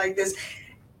a God like this?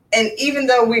 And even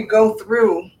though we go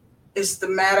through, it's the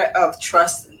matter of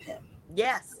trusting him.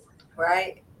 Yes.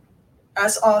 Right?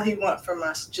 That's all he wants from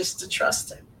us, just to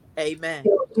trust him. Amen.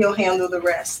 He'll handle the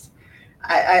rest.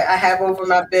 I have over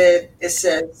my bed, it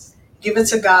says, give it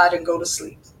to God and go to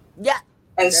sleep. Yeah.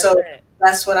 And so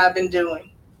that's what I've been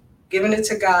doing. Giving it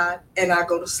to God and I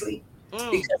go to sleep.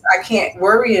 Because I can't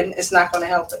worry and it's not going to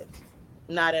help it.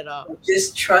 Not at all.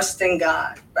 Just trusting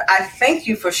God. But I thank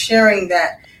you for sharing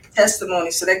that testimony.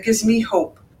 So that gives me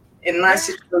hope in my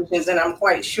situations. And I'm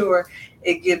quite sure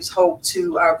it gives hope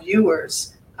to our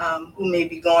viewers who may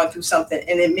be going through something.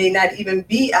 And it may not even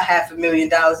be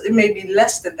 $500,000. It may be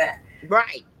less than that.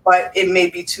 Right. But it may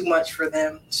be too much for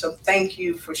them. So thank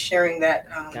you for sharing that,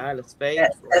 God is faithful.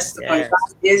 that testimony. Yes.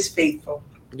 God is faithful.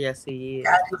 Yes, he is.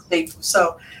 God is faithful.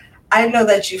 So I know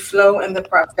that you flow in the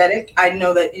prophetic. I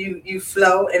know that you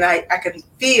flow, and I can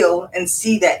feel and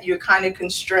see that you're kind of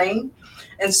constrained.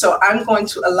 And so I'm going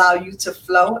to allow you to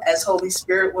flow as Holy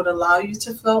Spirit would allow you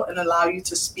to flow and allow you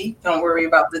to speak. Don't worry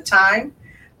about the time.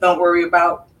 Don't worry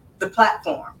about the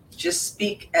platform. Just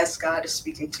speak as God is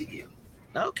speaking to you.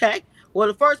 Okay. Well,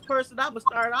 the first person I'm going to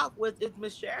start off with is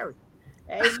Miss Sherry.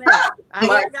 Amen. I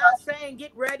hear God saying,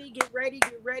 get ready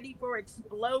for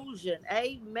explosion.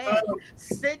 Amen.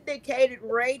 Syndicated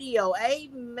radio.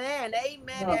 Amen.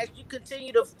 As you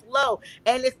continue to flow.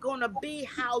 And it's going to be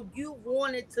how you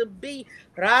want it to be.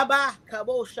 Rabba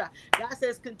Kabosha. God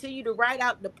says, continue to write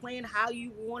out the plan how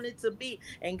you want it to be.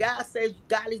 And God says,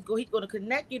 He's going to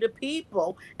connect you to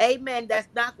people. Amen. That's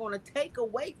not going to take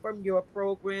away from your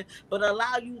program, but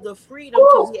allow you the freedom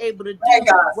to be able to do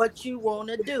what you want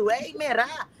to do. Amen. And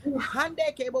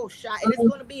it's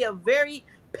going to be a very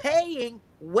paying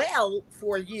well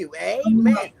for you.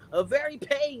 Amen. A very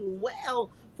paying well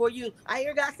for you. I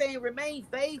hear God saying, remain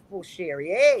faithful, Sherry.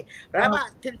 Hey, Rabbi,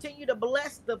 continue to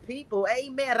bless the people.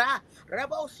 Amen.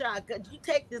 Rabosha, you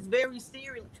take this very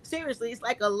seriously. It's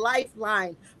like a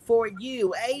lifeline for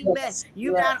you. Amen. Yes.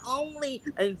 You not Yes. only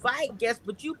invite guests,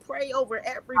 but you pray over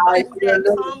everybody that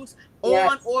Hallelujah. comes on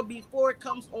Yes. or before it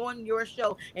comes on your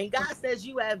show. And God says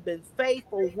you have been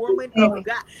faithful, woman of Mm.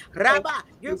 God. Thank Rabbi,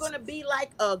 you, you're going to Jesus. be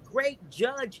like a great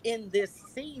judge in this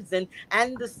season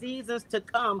and the seasons to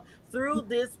come through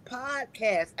this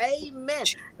podcast. Amen.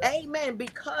 Jesus. Amen.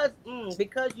 Because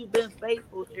you've been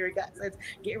faithful, Sherry. God says,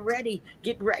 get ready,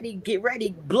 get ready, get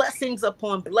ready. Blessings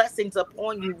upon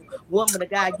you, woman of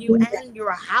God. You Hallelujah. and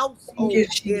your Thank household you, is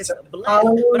Jesus. blessed.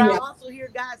 But I Hallelujah. also hear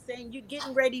God saying you're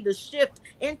getting ready to shift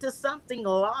into something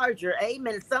larger.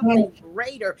 Amen. Mm. Something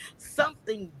greater,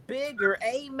 something bigger.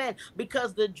 Amen.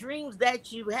 Because the dreams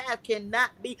that you have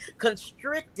cannot be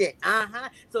constricted.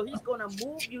 So he's going to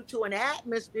move you to an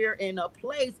atmosphere in a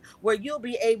place where you'll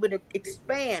be able to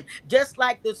expand. Just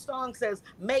like the song says,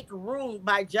 Make Room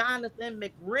by Jonathan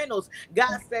McReynolds.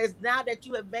 God says, now that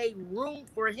you have made room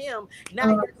for him, now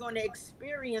Mm. you're going to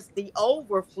experience the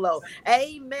overflow.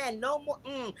 Amen. No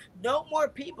more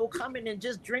people coming and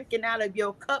just drinking out of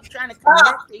your cup, trying to Ah,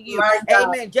 connect to you. my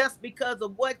God. Amen. Just because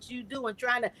of what you do and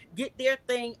trying to get their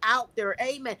thing out there.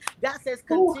 Amen. God says,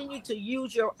 Ooh. continue to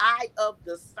use your eye of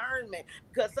discernment,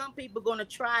 because some people are going to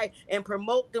try and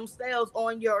promote themselves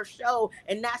on your show,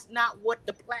 and that's not what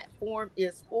the platform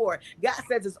is for. God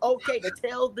says it's okay to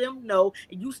tell them no,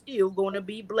 and you still going to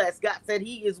be blessed. God said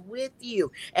he is with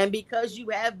you, and because you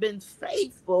have been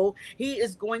faithful, he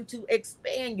is going to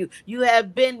expand you. You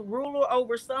have been ruler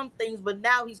over some things, but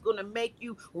now he's going to make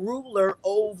you ruler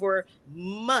over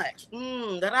much.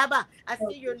 Rabba, I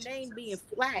Thank see you, your name being Jesus.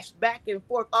 flashed back and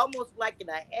forth, almost like in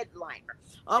a headliner.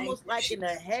 Thank Almost you, like in a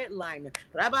Jesus. headliner.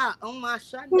 Rabba, on my Ooh.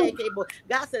 Sunday cable.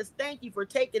 God says, thank you for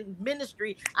taking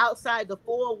ministry outside the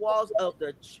four walls of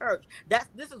the church.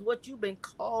 This is what you've been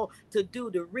called to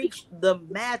do, to reach the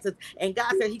masses. And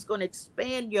God said he's going to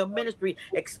expand your ministry,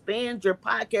 expand your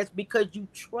podcast, because you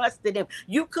trusted him.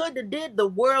 You could have did the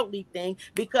worldly thing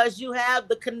because you have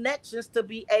the connections to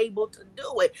be able to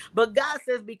do it. But God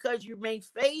says, because you remain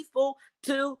faithful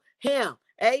to him.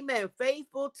 Amen.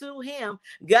 Faithful to him.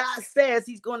 God says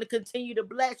he's going to continue to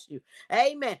bless you.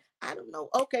 Amen. I don't know.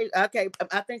 Okay.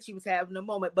 I think she was having a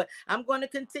moment, but I'm going to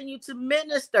continue to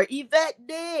minister. Yvette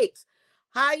Diggs.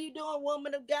 How you doing,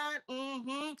 woman of God?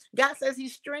 God says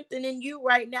he's strengthening you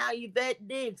right now, Yvette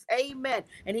Diggs. Amen.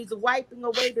 And he's wiping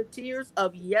away the tears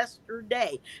of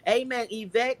yesterday. Amen.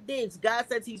 Yvette Diggs. God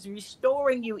says he's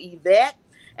restoring you, Yvette.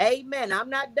 Amen. I'm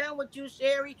not done with you,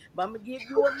 Sherry, but I'm going to give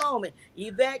you a moment.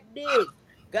 Yvette Diggs.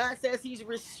 God says he's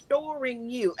restoring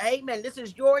you. Amen. This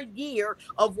is your year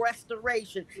of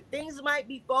restoration. Things might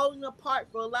be falling apart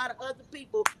for a lot of other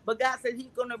people, but God said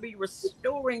he's going to be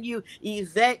restoring you,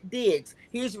 Yvette Diggs.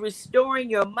 He's restoring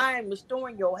your mind,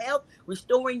 restoring your health,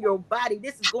 restoring your body.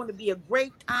 This is going to be a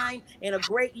great time and a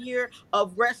great year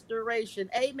of restoration.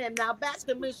 Amen. Now back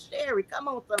to Miss Sherry. Come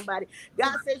on, somebody.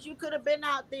 God says you could have been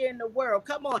out there in the world.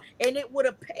 Come on. And it would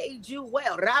have paid you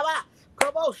well. Rabba.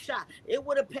 Come on, shot. It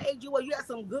would have paid you well. You had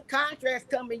some good contracts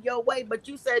coming your way, but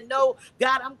you said, no,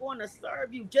 God, I'm going to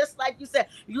serve you. Just like you said,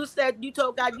 you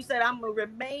told God, you said, I'm going to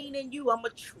remain in you. I'm going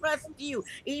to trust you,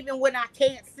 even when I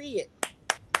can't see it.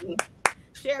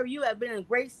 Sherry, you have been in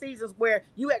great seasons where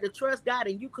you had to trust God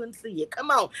and you couldn't see it. Come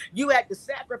on. You had to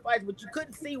sacrifice, but you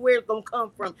couldn't see where it's going to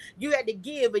come from. You had to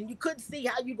give and you couldn't see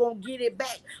how you're going to get it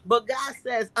back. But God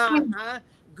says,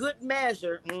 good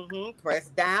measure,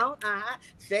 pressed down,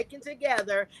 shaking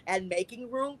together and making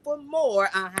room for more.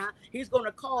 He's going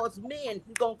to cause men,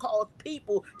 he's going to cause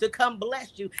people to come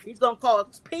bless you. He's going to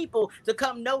cause people to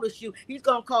come notice you. He's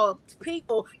going to cause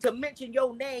people to mention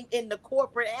your name in the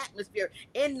corporate atmosphere,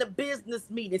 in the business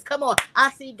meetings. Come on.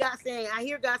 I hear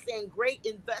God saying great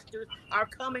investors are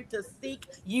coming to seek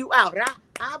you out.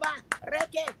 I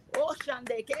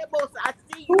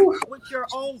see you Ooh. with your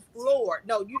own floor.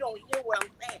 No, you don't hear what I'm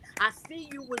saying. I see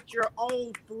you with your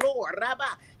own floor.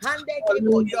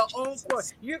 Hallelujah, Your own floor.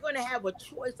 Jesus. You're going to have a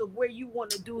choice of where you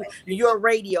want to do Thank you, your Jesus.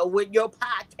 radio, with your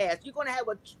podcast. You're going to have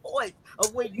a choice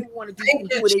of where you want to do. You Thank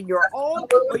can you, do it in your Jesus. home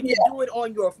or you Hallelujah. can do it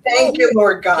on your Thank you, floor.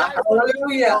 Lord God. God is going to give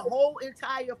you the Hallelujah. whole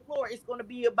entire floor. It's going to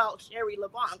be about Sherry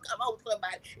LeVon. Come on,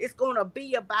 somebody. It's going to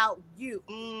be about you.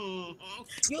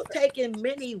 You've taken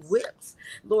many whips,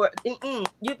 Lord.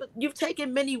 You've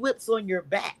taken many whips on your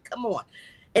back. Come on.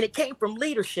 And it came from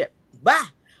leadership. Bah,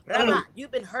 rabba. Mm.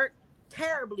 You've been hurt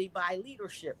terribly by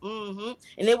leadership. And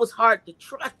it was hard to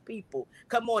trust people.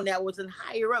 Come on, that was in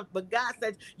higher up. But God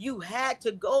says you had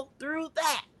to go through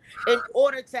that. in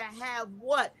order to have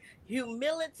what?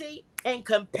 Humility and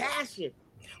compassion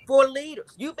for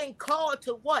leaders. You've been called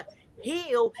to what?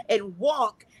 Heal and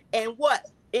walk and what?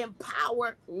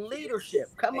 Empower leadership.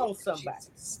 Come Thank on, you, somebody.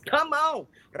 Jesus. Come on.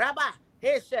 Rabbi,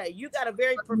 Heshe, you got a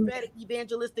very prophetic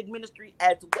evangelistic ministry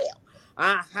as well.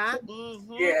 Uh-huh.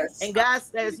 Yes. And God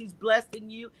says he's blessing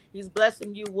you. He's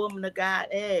blessing you, woman of God.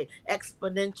 Hey,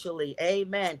 exponentially.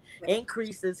 Amen.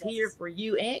 Increase is here Yes. for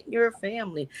you and your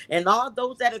family. And all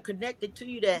those that are connected to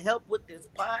you that help with this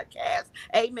podcast.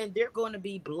 Amen. They're going to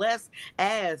be blessed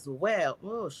as well.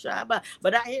 Oh, Shabbat.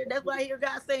 But that's why I hear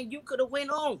God saying you could have went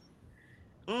on.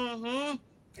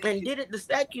 Thank And you. did it the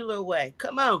secular way.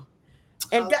 Come on.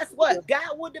 And guess Hallelujah. what? God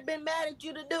wouldn't have been mad at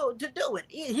you to do it.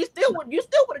 He still would. You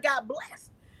still would have got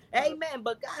blessed. Amen.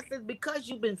 But God says because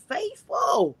you've been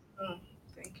faithful Mm.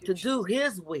 Thank you, to do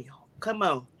Jesus. His will. Come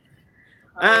on.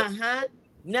 Hallelujah.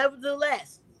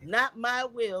 Nevertheless, not my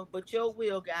will, but your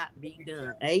will, God, be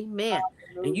done. Amen.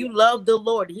 And Hallelujah. you love the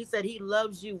Lord. He said He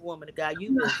loves you, woman of God.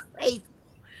 You've been faithful.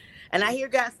 And I hear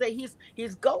God say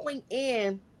He's going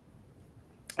in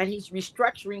and he's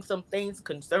restructuring some things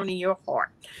concerning your heart.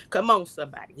 Come on,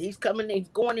 somebody. He's going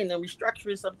in and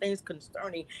restructuring some things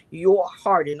concerning your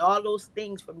heart and all those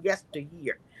things from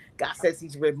yesteryear. God says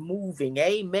he's removing.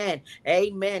 Amen.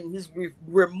 Amen. He's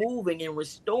removing and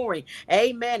restoring.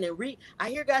 Amen. And I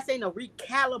hear God saying a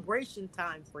recalibration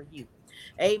time for you.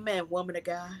 Amen, woman of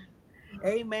God.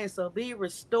 Amen. So be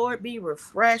restored, be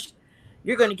refreshed.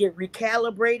 You're going to get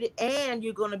recalibrated and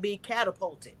you're going to be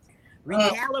catapulted.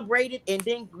 Mm. Recalibrated and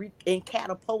then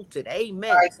catapulted. Amen.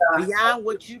 My God. Thank Beyond you,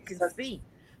 what you can Jesus. see,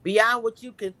 beyond what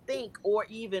you can think or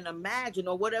even imagine,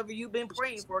 or whatever you've been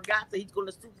praying for. God said he's going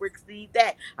to super exceed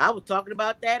that. I was talking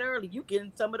about that earlier. You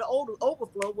getting some of the old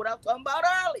overflow, what I was talking about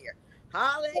earlier. My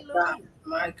God. Hallelujah.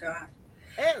 My God.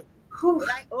 Hey. Whew.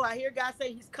 But I hear God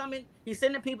say he's coming. He's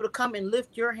sending people to come and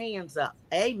lift your hands up.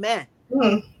 Amen.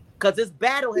 Mm. Because this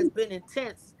battle has been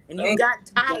intense and you've Thank gotten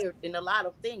you, Jesus. tired in a lot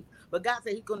of things. But God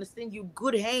said he's going to send you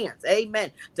good hands,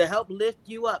 amen, to help lift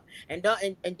you up. And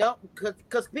don't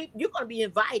because people, you're going to be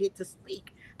invited to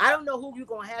speak. I don't know who you're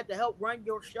going to have to help run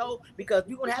your show because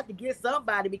you're going to have to get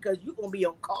somebody because you're going to be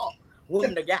on call,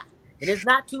 woman of God. And it's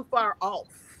not too far off.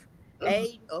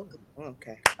 Mm. Oh,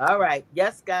 okay. All right.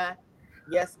 Yes, God.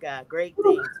 Yes, God. Great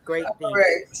Whew. things. Great All things.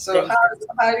 right. So Things.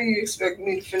 how do you expect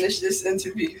me to finish this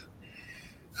interview?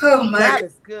 Oh my God God.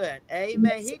 is good.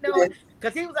 Amen. He know it.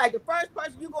 Because he was like, the first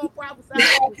person you going to prophesy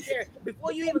to is Sherry.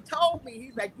 Before you even told me,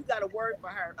 he's like, you got a word for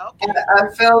her. Okay. I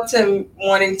felt him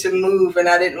wanting to move, and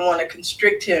I didn't want to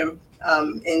constrict him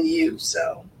in you.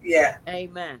 So yeah.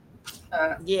 Amen.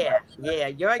 Uh, Yeah. Yeah.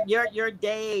 Your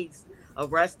days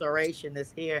of restoration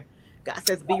is here. God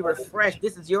says, be refreshed.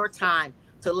 This is your time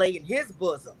to lay in his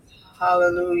bosom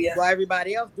hallelujah. while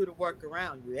everybody else do the work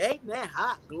around you. Amen.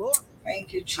 Ha, glory.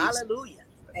 Thank you, Jesus. Hallelujah.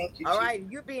 Thank you, All Jesus.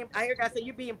 right. I hear God say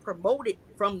you're being promoted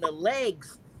from the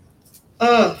legs.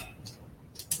 Mm,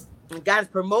 And God is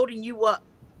promoting you up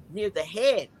near the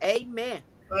head. Amen.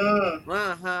 mm,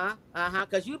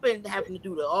 Because you've been having to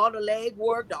do all the leg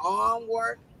work, the arm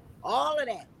work, all of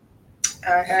that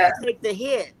I have. to take the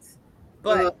hits.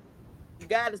 But Mm,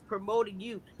 God is promoting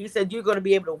you. He said you're going to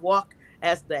be able to walk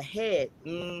as the head,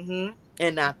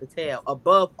 and not the tail,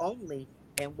 above only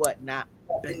and what not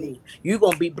beneath. You're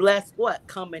going to be blessed what?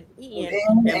 Coming in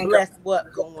and and blessed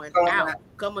what? Going going out. out.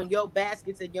 Come on, your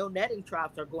baskets and your netting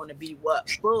troughs are going to be what?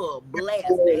 Full, blessed.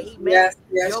 Yes, Amen.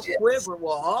 Your yes, yes. quiver will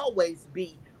always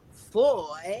be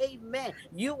full. Amen.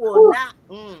 You will Whew. not,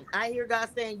 I hear God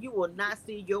saying, you will not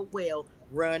see your well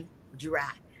run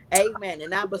dry. Amen.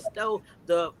 And I bestow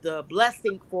the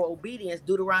blessing for obedience,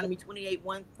 Deuteronomy 28,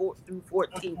 1 through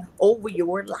 14, over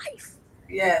your life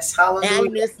Yes, and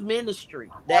hallelujah. this ministry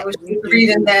I that was you just do.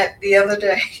 reading that the other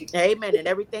day. Amen. And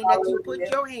everything that you put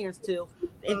Hallelujah. your hands to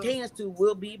and Mm, hands to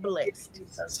will be thank you, blessed.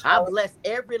 Jesus. I Hallelujah. bless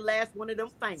every last one of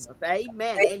them fingers.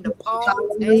 Amen. Thank And the you. palms.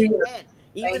 Hallelujah. Amen.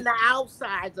 Even Thank the you.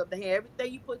 outsides of the hand,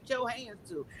 everything you put your hands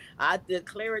to, I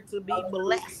declare it to be Hallelujah.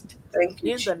 blessed Thank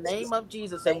you, in the Jesus. name of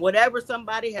Jesus. And Thank whatever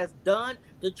somebody has done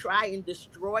to try and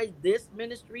destroy this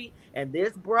ministry and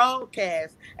this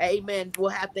broadcast, amen, will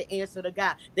have to answer to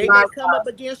God. you. They My may come up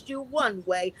against you one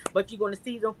way, but you're going to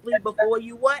see them flee God. before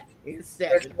you what? In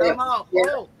Yes, seven. Come ma'am. on. Yeah.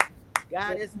 Oh,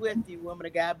 God is with you, woman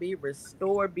of God. Be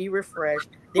restored, be refreshed.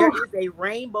 There is a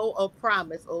rainbow of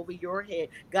promise over your head.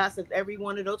 God says every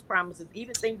one of those promises,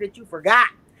 even things that you forgot,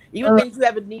 even Mm, things you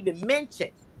haven't even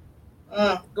mentioned,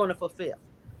 mm. going to fulfill.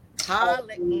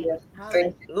 Hallelujah. Hallelujah.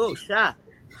 Thank you, Oh, Jesus. shot.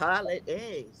 Hallelujah.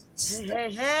 Hey, Thank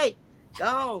hey, hey.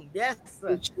 Gone. Yes,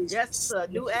 you, sir. Yes, Jesus. sir.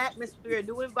 Thank New you, atmosphere,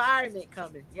 new environment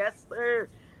coming. Yes, sir.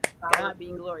 God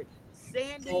be hallelujah. glory.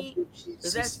 Sandy, you,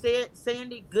 is that Jesus.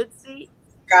 Sandy Goodsey?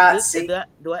 God Good, see.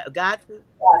 Godsey? God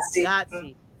see.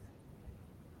 Godsey.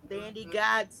 Sandy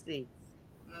Godsey.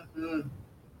 Mm-hmm.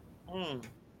 Mm.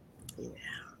 Yeah.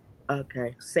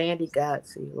 Okay. Sandy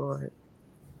Godsey, Lord.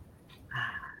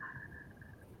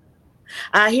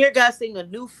 I hear God sing a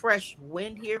new fresh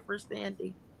wind here for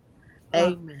Sandy.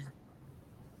 Amen.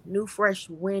 New fresh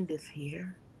wind is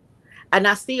here. And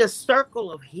I see a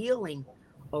circle of healing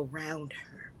around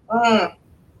her. Mm.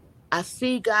 I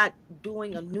see God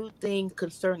doing a new thing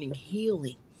concerning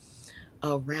healing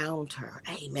around her.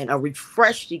 Amen. A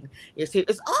refreshing is here.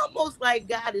 It's almost like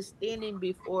God is standing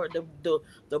before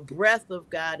the breath of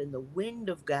God and the wind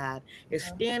of God is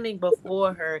standing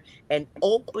before her and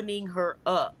opening her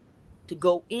up to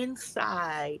go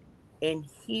inside and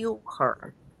heal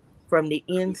her from the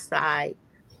inside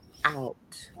out.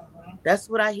 That's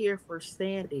what I hear for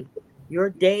Sandy. Your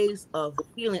days of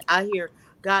healing. I hear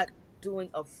God doing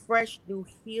a fresh new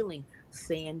healing,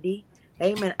 Sandy.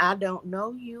 Amen. I don't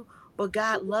know you, but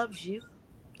God loves you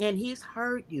and He's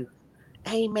heard you.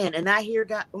 Amen. And I hear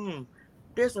God,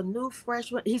 there's a new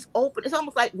fresh one. He's open. It's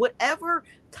almost like whatever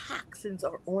toxins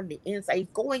are on the inside, He's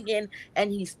going in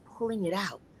and He's pulling it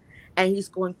out. And He's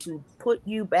going to put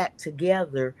you back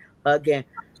together again.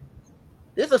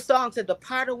 There's a song said the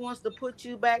potter wants to put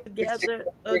you back together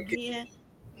again.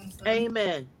 Mm-hmm.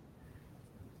 Amen.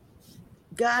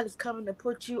 God is coming to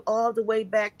put you all the way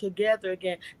back together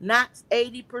again. Not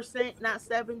 80%, not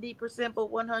 70%,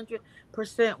 but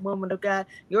 100%, woman of God.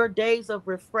 Your days of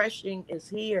refreshing is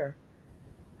here.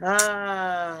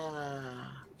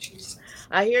 Ah. Jesus.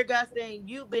 I hear God saying,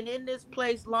 you've been in this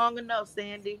place long enough,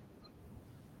 Sandy.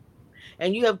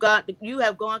 And you have gone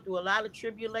through a lot of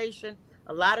tribulation,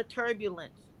 a lot of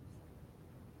turbulence.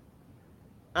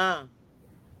 But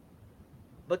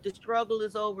the struggle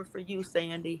is over for you,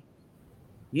 Sandy.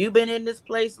 You've been in this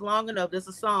place long enough. There's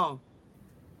a song.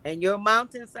 And your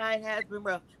mountainside has been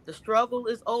rough. The struggle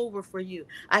is over for you.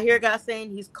 I hear God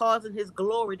saying He's causing His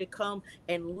glory to come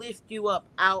and lift you up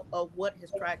out of what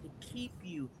has tried to keep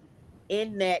you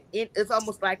in that. It's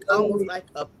almost like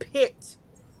a pit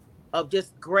of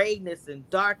just grayness and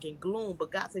dark and gloom.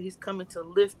 But God said He's coming to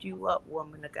lift you up,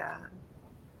 woman of God.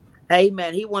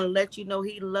 Amen. He want to let you know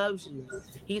He loves you.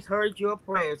 He's heard your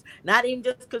prayers, not even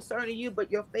just concerning you, but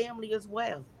your family as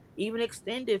well. Even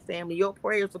extended family, your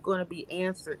prayers are going to be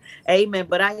answered. Amen.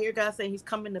 But I hear God saying He's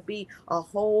coming to be a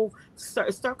whole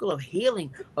circle of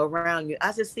healing around you.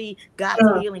 I just see God's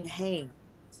Mm. healing hand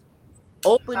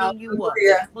opening you up and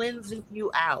Hallelujah. cleansing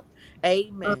you out.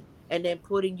 Amen. And then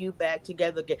putting you back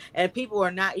together again. And people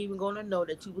are not even going to know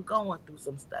that you were going through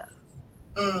some stuff.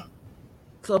 Mm.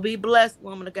 So be blessed,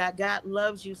 woman of God. God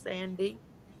loves you, Sandy.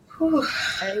 Whew.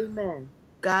 Amen.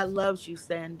 God loves you,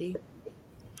 Sandy.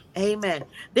 Amen.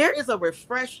 There is a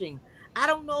refreshing. I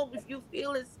don't know if you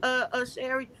feel it,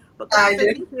 Sherry, but God I says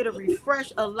He's do. here to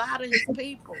refresh a lot of His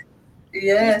people. He's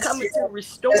Yes, coming yes. to It's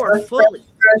restore a fresh, fully.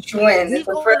 fresh wind. It's He's a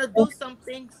fresh going to wind. do some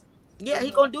things. Yeah,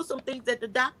 He's going to do some things that the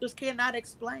doctors cannot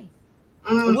explain.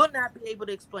 Mm. Will not be able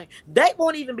to explain. They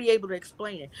won't even be able to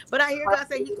explain it. But I hear God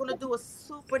say He's going to do a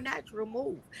supernatural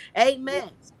move.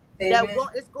 Amen. Amen.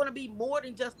 It's going to be more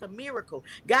than just a miracle.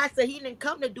 God said He didn't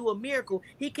come to do a miracle.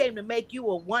 He came to make you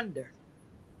a wonder.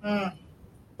 Mm.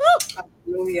 Woo!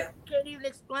 Hallelujah. Can't even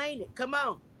explain it. Come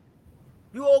on.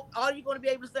 All you're going to be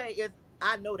able to say is,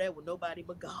 I know that with nobody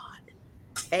but God.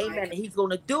 My Amen. And He's going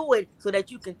to do it so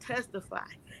that you can testify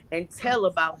and God. tell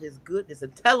about His goodness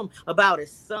and tell them about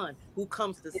His Son who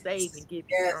comes to save Yes, and give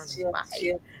yes, eternal yes, life.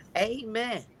 yes,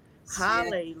 Amen. yes,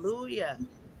 Hallelujah.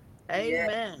 yes.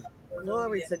 Amen.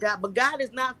 Glory Hallelujah. to God. But God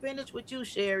is not finished with you,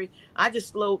 Sherry. I just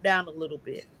slowed down a little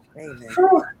bit. Amen.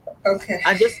 Whew. Okay.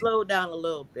 I just slowed down a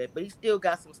little bit, but He still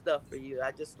got some stuff for you.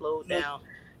 I just slowed down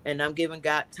and I'm giving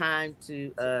God time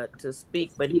to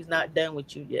speak, but He's not done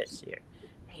with you yet, Sherry.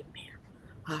 Amen.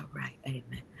 All right,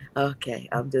 amen. Okay,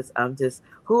 I'm just.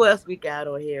 Who else we got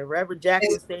on here? Reverend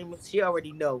Jacqueline It's, Stamos. She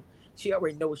already know. She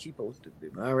already know what she's supposed to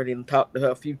do. I already talked to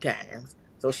her a few times,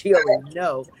 so she already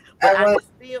know. But I I want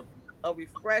just feel a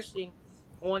refreshing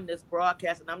on this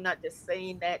broadcast, and I'm not just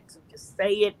saying that to just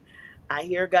say it. I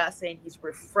hear God saying He's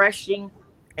refreshing,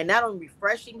 and not only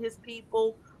refreshing His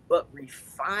people, but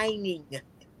refining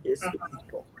His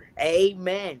people.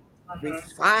 Amen.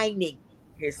 Refining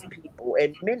His people,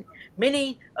 and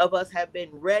many of us have been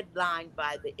redlined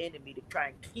by the enemy to try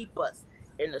and keep us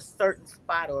in a certain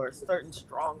spot or a certain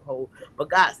stronghold. But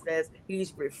God says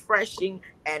He's refreshing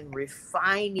and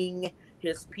refining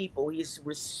His people. He's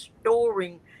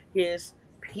restoring His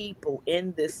people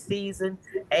in this season.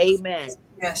 Amen.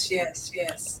 yes, yes,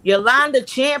 yes. Yolanda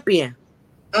Champion.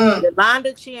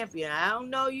 Yolanda Champion. I don't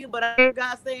know you, but I hear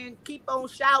God saying, keep on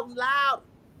shouting loud.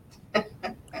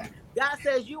 God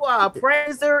says you are a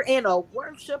praiser and a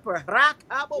worshiper.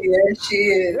 Yes, she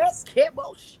is.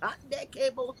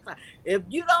 If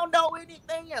you don't know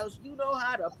anything else, you know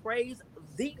how to praise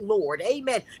the Lord.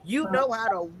 Amen. You Mm, know how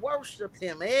to worship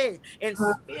him in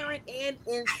spirit and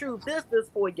in truth. This is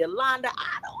for Yolanda.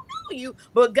 I don't know you,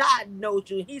 but God knows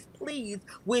you. He's pleased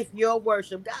with your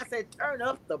worship. God said, turn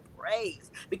up the praise.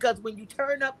 Because when you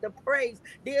turn up the praise,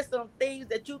 there's some things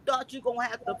that you thought you're going to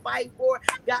have to fight for.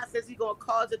 God says he's going to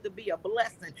cause it to be a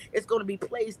blessing. It's going to be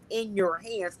placed in your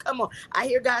hands. Come on. I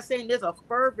hear God saying there's a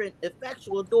fervent,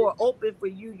 effectual door open for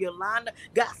you, Yolanda.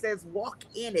 God says, walk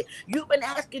in it. You've been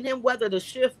asking him whether to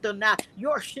shift or not.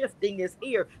 Your shifting is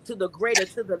here to the greater,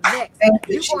 to the next. Thank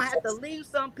you, You're going to have to Jesus. leave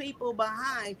some people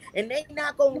behind and they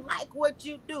not going to like what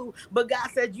you do. But God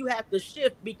said you have to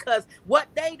shift because what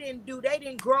they didn't do, they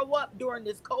didn't grow up during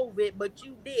this COVID, but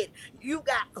you did. You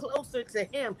got closer to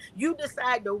him. You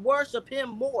decide to worship him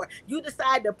more. You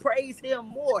decide to praise him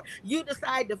more. You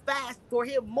decide to fast for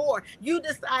him more. You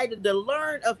decided to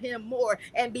learn of him more.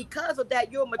 And because of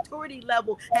that, your maturity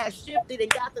level has shifted.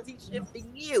 And God says he's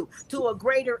shifting you to a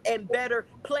greater and better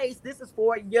place. This is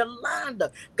for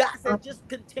Yolanda. God says just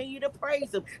continue to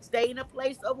praise him. Stay in a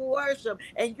place of worship.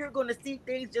 And you're going to see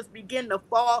things just begin to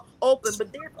fall open.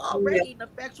 But there's Yeah. already an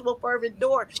effectual fervent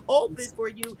door open for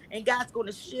you. And God's going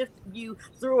to shift you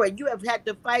through it. You have had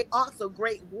to fight also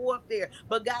great warfare,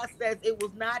 but God says it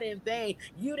was not in vain.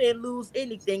 You didn't lose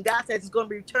anything. God says it's going to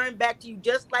be returned back to you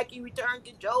just like he returned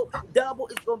to Job. Double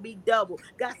is going to be double.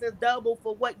 God says double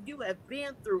for what you have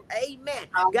been through. Amen.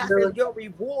 God says Hallelujah. your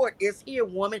reward is here,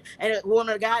 woman and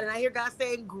woman of God. And I hear God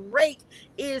saying, great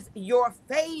is your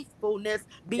faithfulness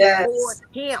before Yes.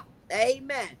 him.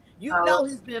 Amen. You know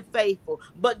Hallelujah. he's been faithful,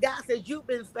 but God says you've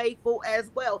been faithful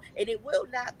as well, and it will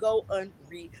not go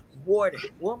unrewarded.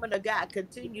 Woman of God,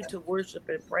 continue to worship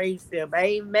and praise him.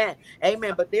 Amen.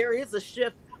 Amen. But there is a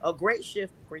shift, a great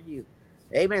shift for you.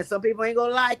 Amen. Some people ain't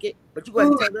gonna like it, but you're going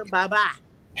to Ooh, tell them bye-bye.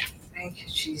 thank you,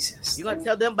 Jesus. You're gonna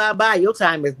tell them bye-bye. Your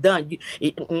time is done.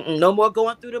 No more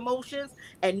going through the motions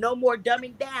and no more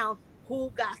dumbing down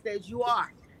who God says you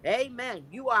are. Amen.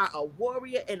 You are a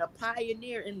warrior and a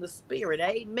pioneer in the spirit.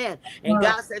 Amen. And Mm,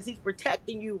 God says he's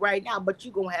protecting you right now, but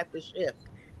you're gonna have to shift.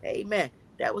 Amen.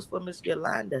 That was for Miss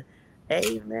Yolanda.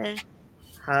 Amen.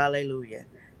 Hallelujah.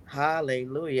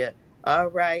 Hallelujah. All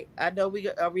right. I know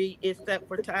are we is set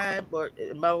for time, but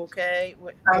am I okay?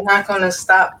 I'm not going to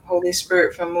stop Holy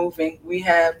Spirit from moving. We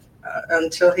have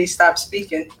until he stops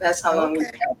speaking. That's how long we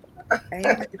Okay.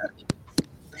 Amen. have.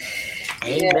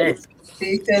 Amen. Yes.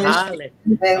 He finished, Hallelujah.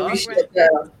 then we All right. shut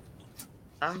down.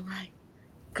 All right.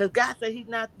 Because God said he's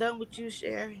not done with you,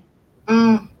 Sherry.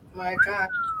 My God.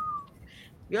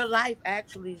 Your life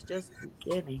actually is just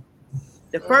beginning.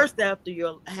 The Mm, first after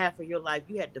your half of your life,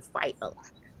 you had to fight a lot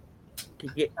to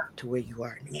get to where you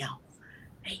are now.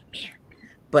 Amen.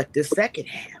 But the second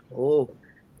half,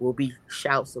 will be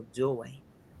shouts of joy,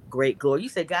 great glory. You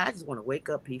say, God, I just want to wake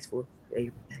up peaceful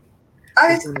every day.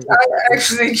 I, Just want to wake I up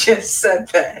peaceful. actually just said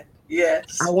that. I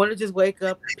Yes. want to just wake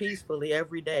up peacefully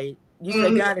every day. You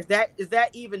say, Mhm. God, is that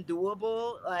even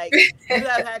doable? Like you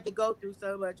have had to go through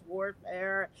so much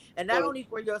warfare, and not only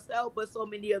for yourself, but so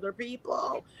many other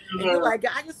people. And you're Mhm. like,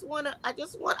 I just want to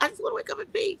wake up in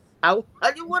peace. I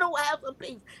just want to have some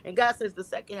peace. And God says the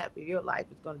second half of your life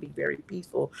is going to be very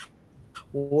peaceful,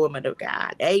 woman of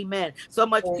God. Amen. So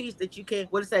much peace that you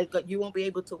can't. What it says, you won't be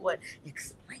able to what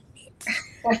explain it.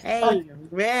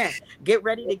 Amen. Get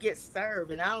ready to get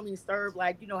served. And I don't mean served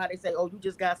like, you know how they say, oh, you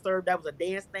just got served. That was a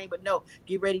dance thing. But no,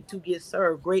 get ready to get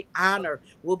served. Great honor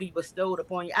will be bestowed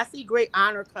upon you. I see great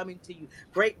honor coming to you,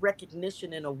 great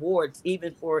recognition and awards,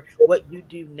 even for what you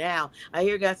do now. I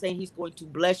hear God saying he's going to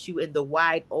bless you in the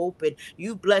wide open.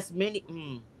 You bless many.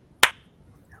 Mm,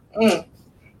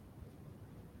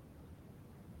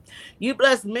 You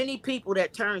bless many people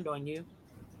that turned on you,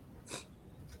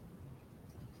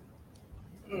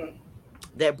 mm,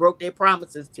 that broke their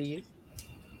promises to you.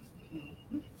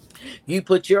 You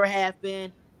put your half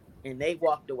in and they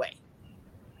walked away.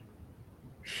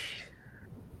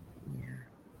 Yeah.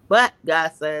 But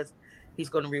God says he's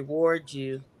going to reward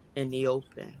you in the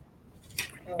open.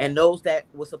 mm. And those that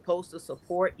were supposed to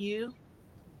support you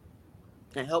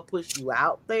and help push you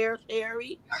out there,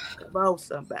 Sherry, come on,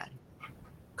 somebody.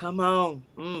 Come on.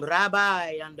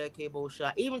 Rabbi under cable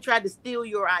shot. Even tried to steal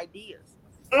your ideas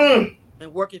Mm.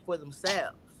 and work it for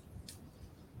themselves.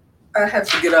 I have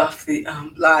to get off the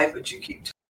live, but you keep.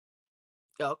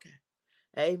 Okay.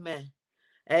 Amen.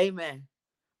 Amen.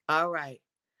 All right.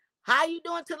 How you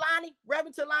doing, Talani?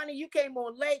 Reverend Talani, you came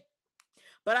on late.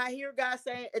 But I hear God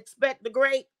saying, expect the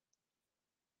great,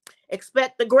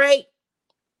 expect the great,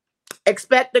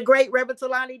 expect the great. Reverend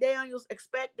Talani Daniels,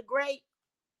 expect the great,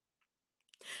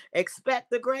 expect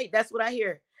the great. That's what I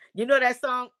hear. You know that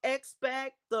song,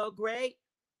 Expect the Great?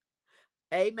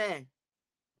 Amen.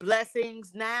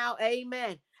 Blessings now.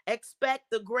 Amen. Expect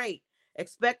the great.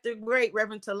 Expect the great,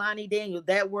 Reverend Talani Daniels.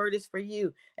 That word is for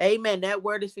you. Amen. That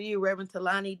word is for you, Reverend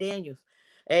Talani Daniels.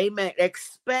 Amen.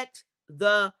 Expect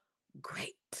the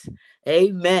great.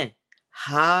 Amen.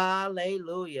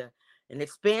 Hallelujah. And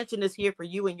expansion is here for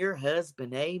you and your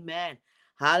husband. Amen.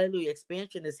 Hallelujah.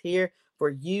 Expansion is here for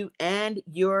you and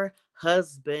your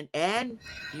husband and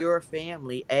your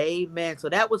family. Amen. So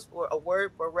that was for a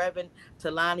word for Reverend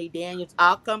Talani Daniels.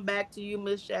 I'll come back to you,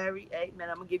 Miss Sherry. Amen.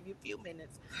 I'm gonna give you a few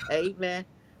minutes. Amen.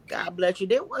 God bless you.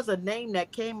 There was a name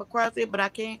that came across it, but I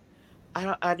can't.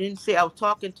 I didn't see. I was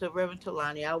talking to Reverend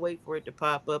Talani. I'll wait for it to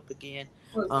pop up again.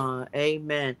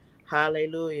 Amen.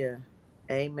 Hallelujah.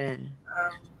 Amen.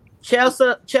 Um,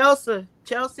 Chelsea. Chelsea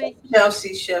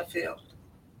Sheffield.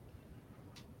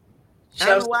 I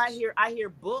don't know Chelsea. why I hear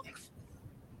books.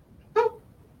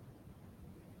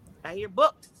 I hear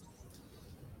books.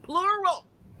 Plural.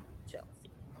 Chelsea.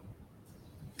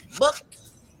 Books.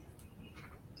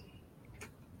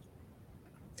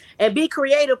 And be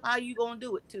creative how you gonna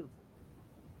do it too.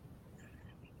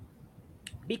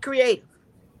 Be creative.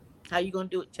 How you gonna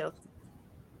do it, Chelsea?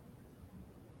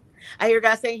 I hear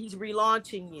God saying he's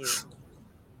relaunching you.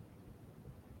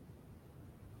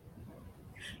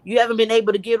 You haven't been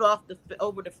able to get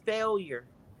over the failure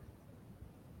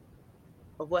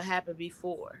of what happened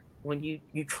before when you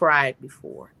tried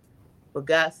before. But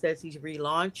God says he's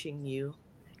relaunching you.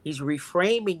 He's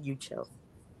reframing you, Chelsea.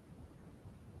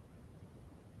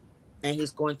 And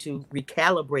he's going to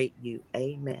recalibrate you.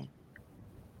 Amen.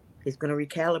 He's going to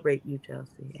recalibrate you,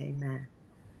 Chelsea. Amen.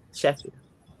 Sheffield.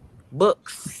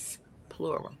 Books,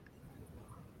 plural.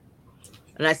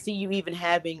 And I see you even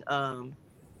having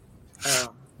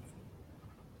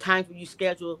time for you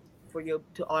schedule for your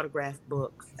to autograph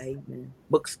books. Amen.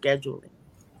 Book scheduling.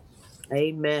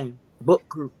 Amen. Book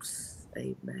groups.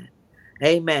 Amen.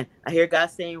 Amen. I hear God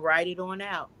saying, write it on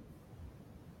out.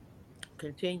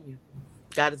 Continue.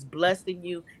 God is blessing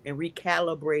you and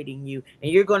recalibrating you.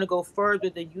 And you're going to go further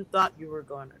than you thought you were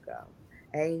going to go.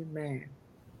 Amen.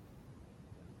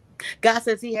 God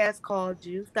says he has called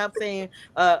you. Stop saying,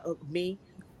 me.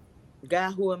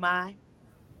 God, who am I?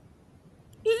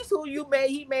 He's who you made.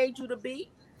 He made you to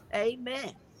be.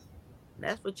 Amen.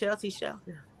 That's for Chelsea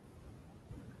Shelton.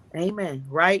 Amen.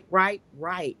 Right.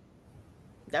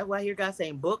 That's why I hear God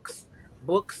saying books,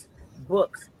 books,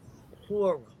 books,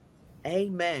 plural.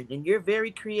 Amen. And you're very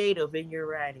creative in your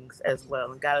writings as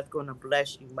well. And God is going to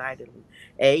bless you mightily.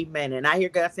 Amen. And I hear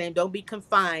God saying, don't be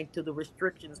confined to the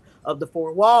restrictions of the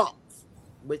four walls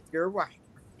with your writings.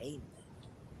 Amen.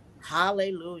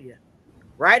 Hallelujah.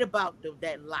 Write about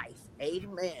that life.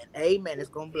 Amen. Amen. It's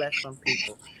going to bless some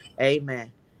people.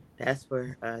 Amen. That's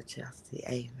for Chelsea.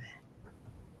 Amen.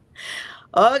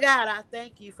 Oh, God, I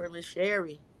thank you for Miss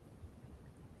Sherry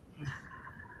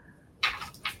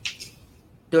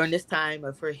during this time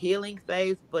of her healing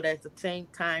phase, but at the same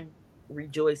time,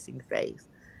 rejoicing phase.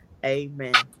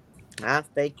 Amen. I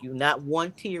thank you. Not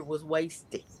one tear was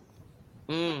wasted.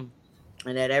 And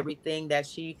that everything that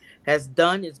she has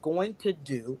done is going to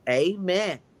do.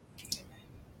 Amen.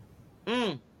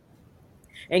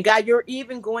 And God, you're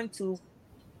even going to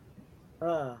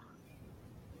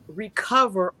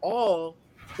recover all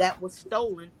that was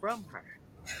stolen from her.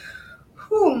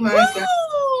 Oh my God.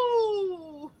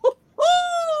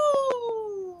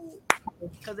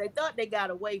 Because they thought they got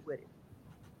away with it.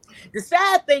 The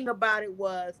sad thing about it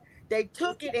was they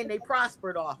took it and they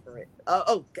prospered off of it.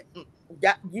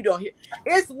 You don't hear.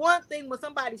 It's one thing when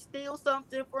somebody steals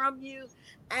something from you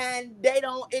and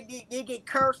it get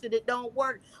cursed and it don't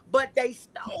work, but they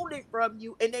stole it from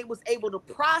you and they was able to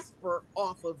prosper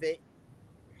off of it.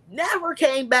 Never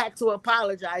came back to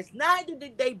apologize. Neither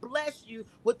did they bless you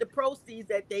with the proceeds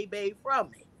that they made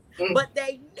from it. But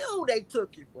they knew they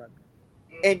took it from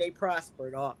you and they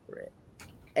prospered off of it.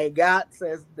 And God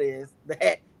says this,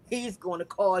 that he's going to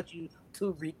cause you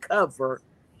to recover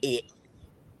it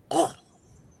all.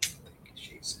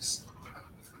 Jesus.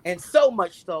 And so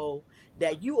much so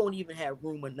that you won't even have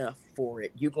room enough for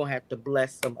it. You're going to have to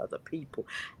bless some other people.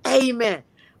 Amen.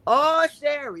 Oh,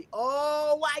 Sherry.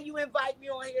 Oh, why you invite me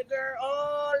on here, girl?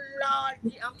 Oh,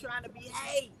 Lord. I'm trying to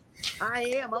behave. I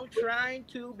am. I'm trying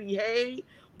to behave.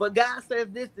 But God says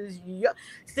this is your...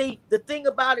 See, the thing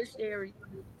about it, Sherry,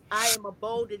 I am a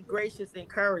bold and gracious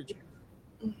encourager.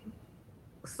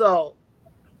 So,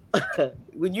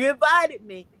 when you invited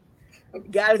me,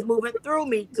 God is moving through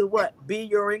me to what? Be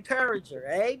your encourager.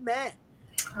 Amen.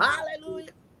 Hallelujah.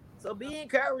 So be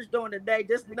encouraged on the day.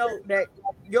 Just know that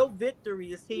your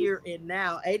victory is here and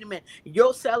now. Amen.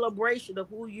 Your celebration of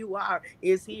who you are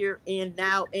is here and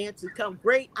now and to come.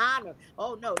 Great honor.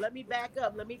 Oh no, let me back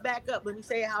up. Let me back up. Let me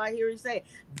say how I hear you say it.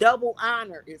 Double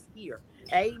honor is here.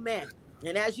 Amen.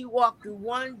 And as you walk through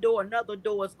one door, another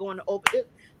door is going to open.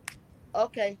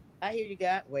 Okay, I hear you,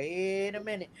 God. Wait a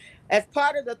minute. As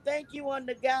part of the thank you on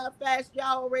the God fast,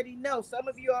 y'all already know. Some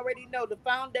of you already know the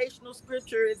foundational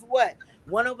scripture is what?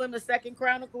 One of them is Second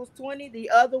Chronicles 20. The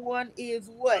other one is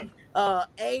what?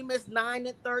 Amos 9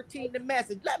 and 13, the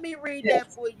message. Let me read that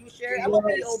Yes. for you, Sherry. I'm gonna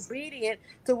be Yes. obedient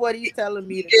to what he's telling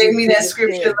me You to gave do. me that Miss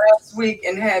scripture Sherry. last week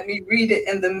and had me read it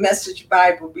in the Message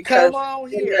Bible because Come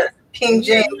on in here. the King And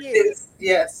here James, he is. it's,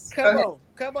 yes. Go Come ahead. on,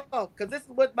 come on, because this is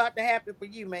what's about to happen for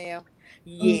you, ma'am.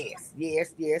 Mm, Yes,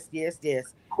 yes, yes, yes,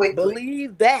 yes. quickly.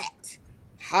 Believe that.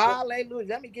 Hallelujah.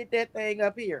 Let me get that thing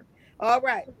up here. All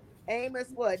right. Amos,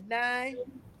 what? 9,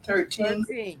 13.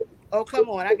 13. Oh, come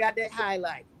on. I got that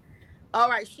highlight. All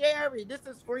right, Sherry, this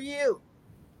is for you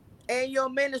and your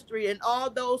ministry and all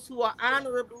those who are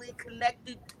honorably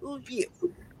connected to you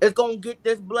is going to get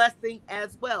this blessing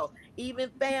as well. Even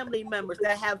family members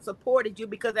that have supported you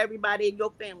because everybody in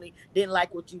your family didn't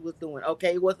like what you was doing.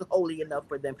 Okay, it wasn't holy enough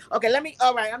for them. Okay,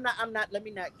 all right, let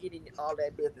me not get into all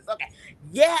that business. Okay,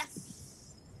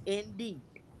 yes, indeed.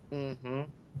 hmm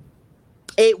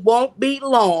It won't be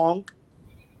long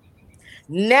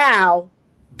now,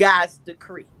 God's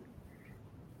decree.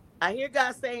 I hear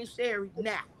God saying, Sherry,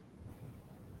 now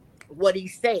what he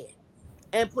said,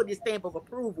 and put his stamp of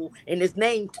approval and his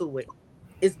name to it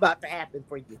is about to happen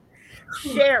for you.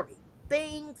 Sherry,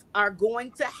 things are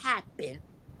going to happen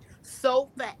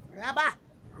so fast. Rabbi,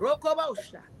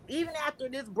 Rokobosha. Even after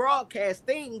this broadcast,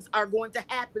 things are going to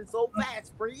happen so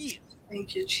fast for you.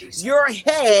 Thank you, Jesus. Your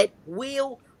head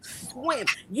will swim.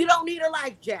 You don't need a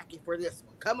life jacket for this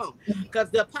one. Come on. Because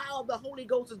the power of the Holy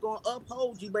Ghost is going to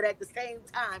uphold you. But at the same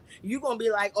time, you're going to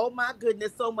be like, oh my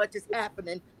goodness, so much is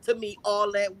happening to me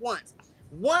all at once.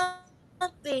 One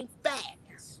thing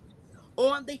fast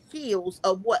on the heels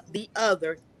of what the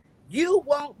other, you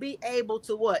won't be able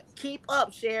to what? Keep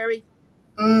up, Sherry.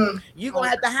 Mm, You're going to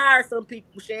oh, have to hire some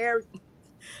people, Sherry.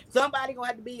 Somebody gonna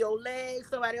have to be your legs.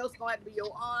 Somebody else gonna have to be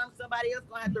your arms. Somebody else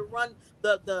gonna have to run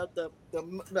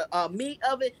the meat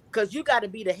of it because you got to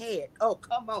be the head. Oh,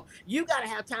 come on. You got to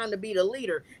have time to be the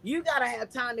leader. You got to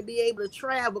have time to be able to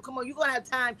travel. Come on. You're gonna have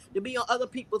time to be on other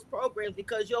people's programs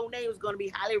because your name is gonna be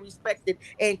highly respected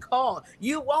and called.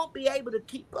 You won't be able to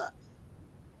keep up.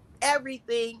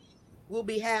 Everything will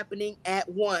be happening at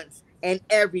once and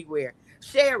everywhere.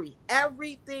 Sherry,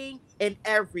 everything and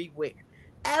everywhere.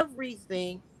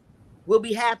 Everything will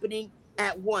be happening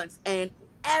at once and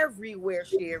everywhere,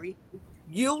 Sherry.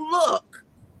 You look.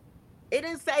 It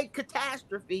didn't say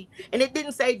catastrophe and it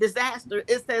didn't say disaster.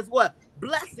 It says what?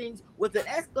 Blessings with an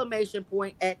exclamation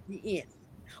point at the end.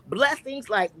 Blessings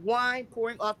like wine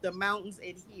pouring off the mountains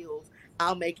and hills.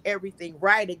 I'll make everything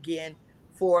right again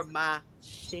for my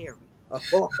Sherry.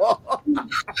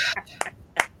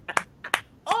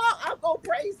 Oh, I'm gonna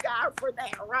praise God for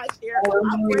that right there. I'm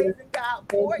hallelujah. praising God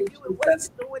Thank for you, you and what He's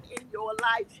Jesus. doing in your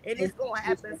life, and Thank it's gonna you,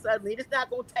 happen Jesus. suddenly. It's not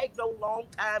gonna take no long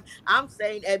time. I'm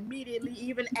saying immediately,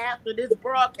 even after this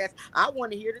broadcast, I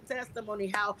want to hear the testimony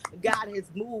how God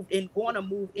has moved and gonna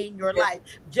move in your Yeah, life.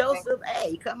 thank Joseph,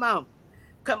 hey, come on.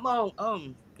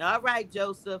 All right,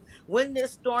 Joseph. When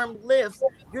this storm lifts,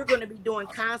 you're gonna be doing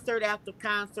concert after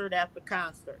concert after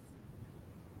concert.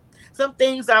 Some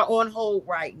things are on hold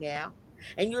right now.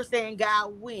 And you're saying,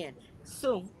 God, when?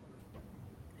 Soon.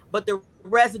 But the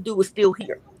residue is still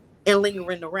here and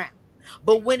lingering around.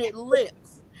 But when it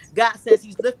lifts, God says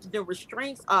He's lifted the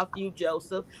restraints off you,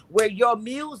 Joseph, where your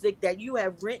music that you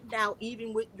have written out,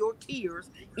 even with your tears,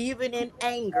 even in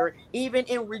anger, even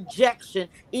in rejection,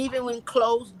 even when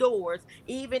closed doors,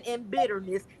 even in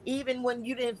bitterness, even when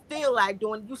you didn't feel like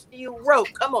doing, you still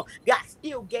wrote. Come on, God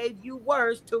still gave you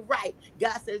words to write.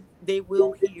 God says they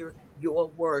will hear your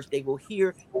words. They will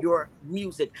hear your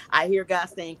music. I hear God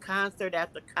saying concert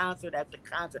after concert after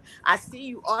concert. I see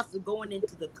you also going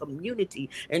into the community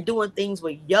and doing things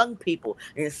with young people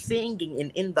and singing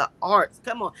and in the arts.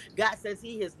 Come on. God says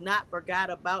He has not forgot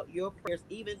about your prayers,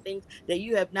 even things that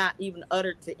you have not even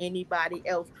uttered to anybody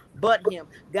else but Him.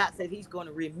 God says He's going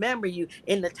to remember you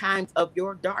in the times of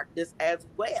your darkness as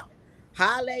well.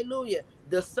 Hallelujah.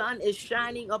 The sun is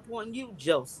shining upon you,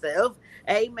 Joseph.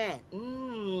 Amen.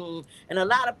 And a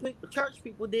lot of people, church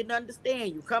people didn't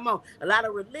understand you. Come on. A lot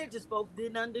of religious folks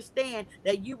didn't understand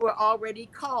that you were already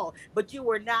called, but you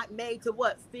were not made to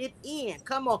what? Fit in.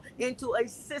 Come on. Into a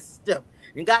system.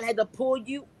 And God had to pull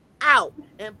you out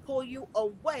and pull you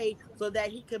away so that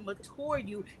he can mature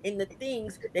you in the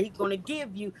things that he's going to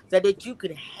give you so that you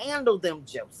can handle them,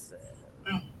 Joseph.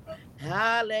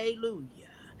 Hallelujah.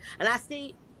 And I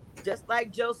see, just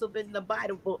like Joseph in the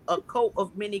Bible, a coat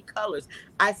of many colors.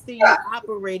 I see you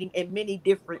operating in many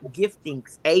different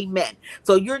giftings. Amen.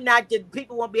 So you're not just,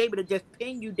 people won't be able to just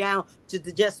pin you down to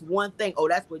just one thing. Oh,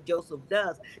 that's what Joseph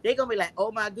does. They're going to be like,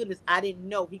 oh my goodness, I didn't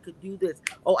know he could do this.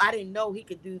 Oh, I didn't know he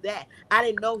could do that. I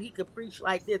didn't know he could preach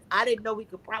like this. I didn't know he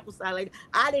could prophesy like that.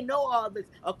 I didn't know all this.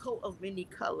 A coat of many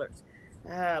colors.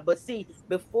 But see,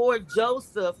 before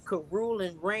Joseph could rule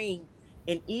and reign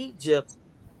in Egypt,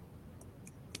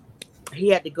 he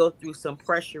had to go through some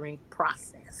pressuring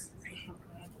process.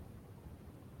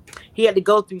 He had to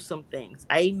go through some things.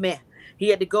 Amen. He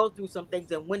had to go through some things.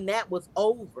 And when that was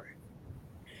over,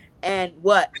 and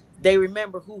what? They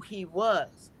remember who he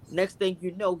was. Next thing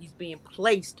you know, he's being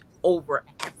placed over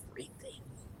everything.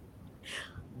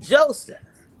 Joseph.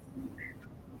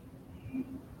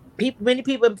 Many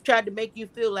people have tried to make you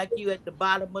feel like you at the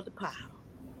bottom of the pile.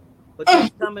 But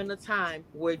there's coming a time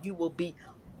where you will be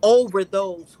over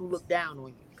those who look down on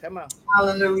you. Come on.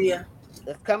 Hallelujah.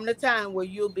 There's coming a time where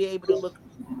you'll be able to look,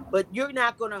 but you're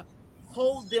not going to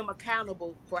hold them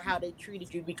accountable for how they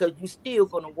treated you because you're still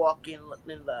going to walk in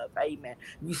love. Amen.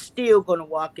 You're still going to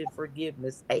walk in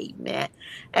forgiveness. Amen.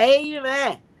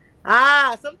 Amen.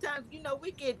 Sometimes,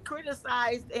 we get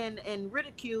criticized and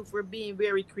ridiculed for being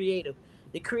very creative.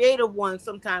 The creative ones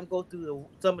sometimes go through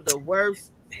some of the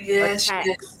worst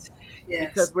attacks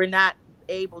because we're not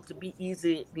able to be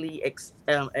easily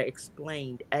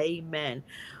explained. Amen.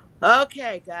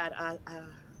 Okay, God.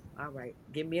 All right.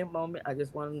 Give me a moment. I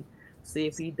just want to see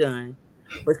if he's done.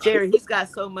 But Sherry, he's got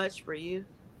so much for you.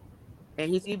 And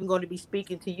he's even going to be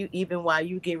speaking to you even while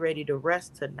you get ready to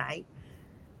rest tonight.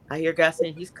 I hear God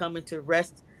saying he's coming to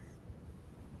rest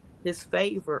his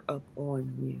favor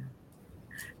upon you.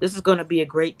 This is going to be a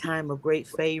great time of great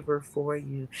favor for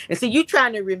you. And see, you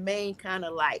trying to remain kind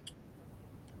of like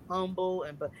humble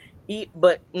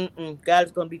but God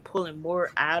is going to be pulling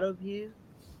more out of you,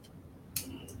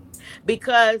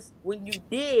 because when you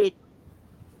did,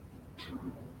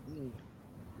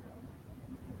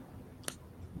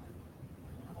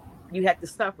 you had to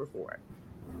suffer for it.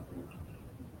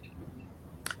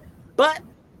 But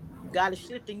God is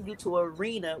shifting you to an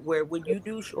arena where when you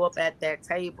do show up at that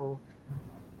table,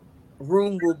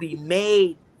 room will be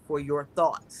made for your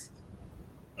thoughts.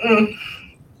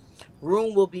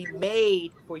 Room will be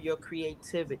made for your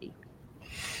creativity.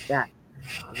 Yeah.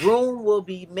 Room will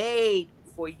be made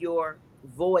for your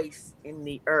voice in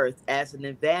the earth as an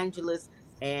evangelist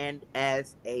and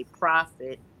as a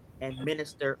prophet and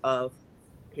minister of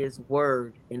his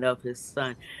word and of his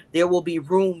son. There will be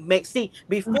room. See,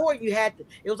 before you had to,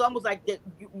 it was almost like that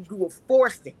you were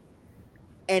forcing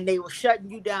and they were shutting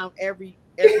you down every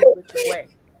which way.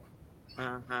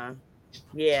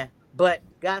 Yeah. But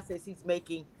God says he's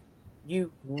making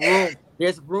you room.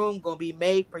 There's room going to be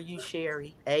made for you,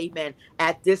 Sherry. Amen.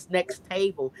 At this next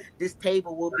table, this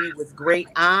table will be with great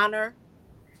honor,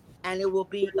 and it will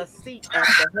be a seat at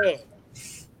the head,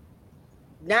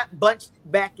 not bunched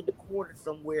back in the corner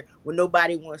somewhere where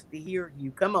nobody wants to hear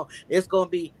you. Come on. There's going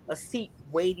to be a seat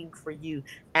waiting for you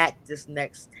at this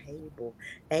next table.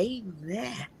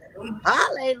 Amen.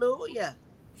 Hallelujah.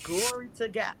 Glory to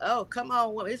God. Oh, come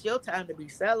on. Well, it's your time to be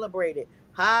celebrated.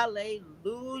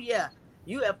 Hallelujah.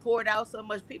 You have poured out so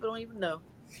much, people don't even know.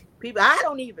 I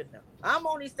don't even know. I'm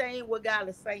only saying what God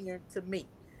is saying to me.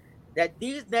 That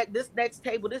this next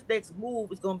table, this next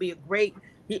move is going to be a great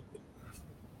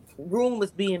room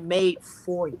is being made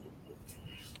for you.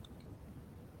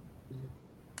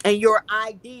 And your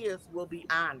ideas will be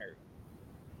honored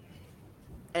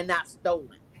and not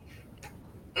stolen.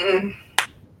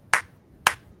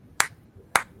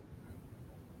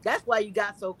 That's why you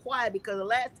got so quiet, because the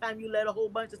last time you let a whole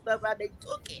bunch of stuff out, they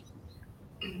took it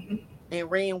and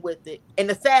ran with it. And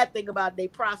the sad thing about it, they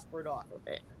prospered off of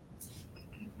it.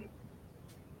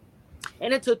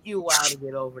 And it took you a while to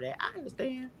get over that. I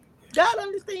understand. God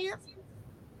understands.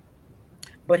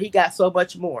 But he got so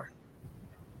much more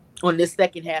on this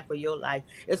second half of your life.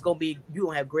 It's going to be, you're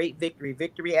going to have great victory,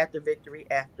 victory after victory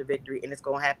after victory. And it's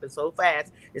going to happen so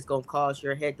fast, it's going to cause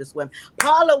your head to swim.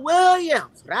 Paula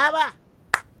Williams, Rabbi,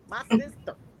 my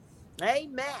sister.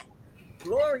 Amen.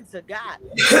 Glory to God.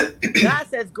 God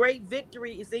says great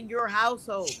victory is in your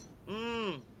household.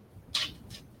 Mm.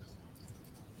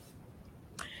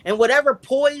 And whatever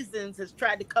poisons has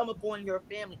tried to come upon your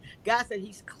family, God said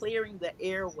He's clearing the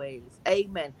airways.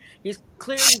 Amen. He's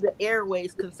clearing the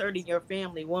airways concerning your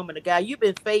family, woman of God. You've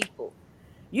been faithful.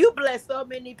 You bless so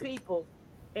many people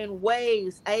in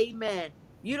ways, amen,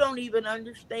 you don't even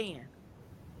understand.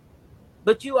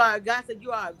 But you are, God said,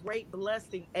 you are a great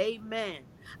blessing. Amen.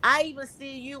 I even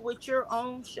see you with your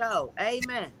own show.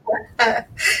 Amen.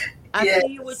 I see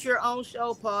you with Yes. your own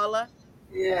show, Paula.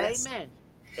 Yes. Amen.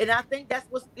 And I think that's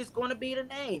what it's going to be the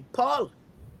name, Paula.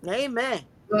 Amen.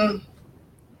 Mm.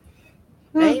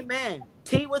 Mm. Amen.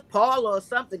 Tea with Paula or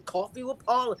something, coffee with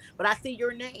Paula. But I see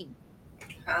your name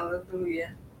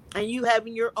Hallelujah. and you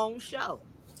having your own show.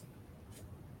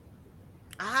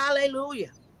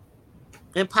 Hallelujah.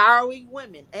 Empowering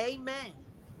women. Amen.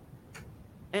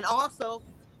 And also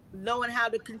knowing how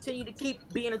to continue to keep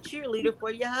being a cheerleader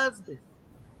for your husband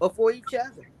or for each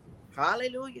other.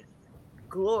 Hallelujah.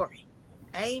 Glory.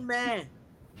 Amen.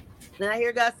 And I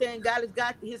hear God saying God has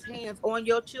got his hands on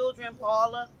your children,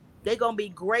 Paula. They're going to be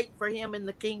great for him in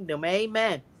the kingdom.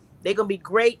 Amen. They're going to be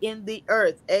great in the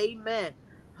earth. Amen.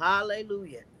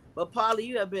 Hallelujah. But Paula,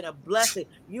 you have been a blessing.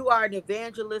 You are an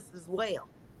evangelist as well.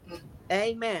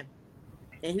 Amen.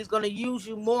 And he's going to use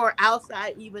you more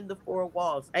outside even the four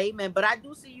walls. Amen. But I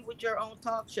do see you with your own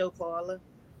talk show, Paula.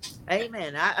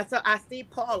 Amen. I see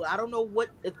Paula. I don't know what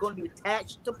is going to be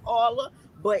attached to Paula,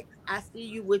 but I see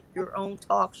you with your own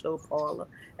talk show, Paula.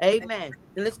 Amen.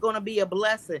 And it's going to be a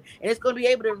blessing. And it's going to be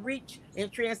able to reach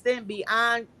and transcend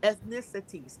beyond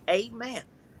ethnicities. Amen.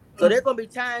 So there are going to be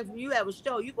times when you have a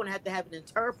show, you're going to have an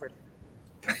interpreter,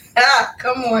 Ah,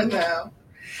 come on now.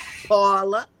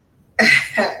 Paula.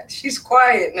 She's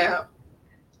quiet now.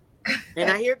 And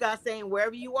I hear God saying,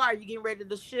 wherever you are, you're getting ready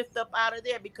to shift up out of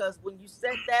there, because when you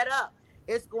set that up,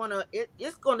 it's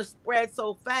gonna spread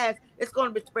so fast. It's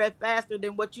gonna be spread faster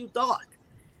than what you thought.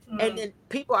 And Mm. then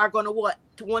people are gonna want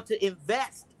to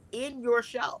invest in your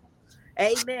show.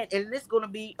 Amen. And it's gonna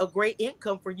be a great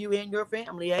income for you and your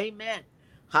family. Amen.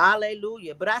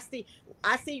 Hallelujah. But I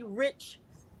see rich.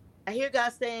 I hear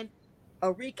God saying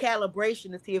a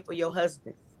recalibration is here for your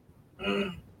husband.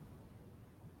 Mm.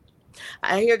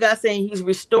 I hear God saying he's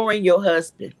restoring your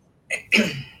husband.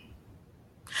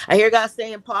 I hear God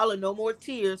saying, Paula, no more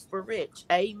tears for Rich.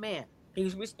 Amen.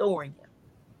 He's restoring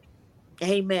him.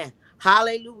 Amen.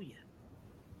 Hallelujah.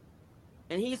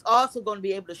 And he's also going to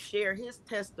be able to share his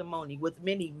testimony with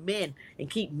many men and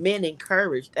keep men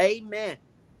encouraged. Amen.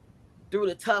 Through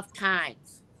the tough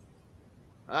times.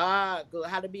 How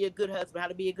to be a good husband, how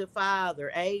to be a good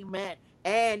father. Amen.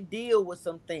 And deal with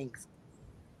some things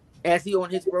as he on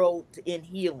his road in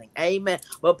healing. Amen.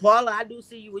 But Paula, I do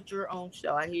see you with your own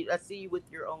show. I see you with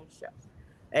your own show.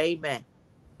 Amen.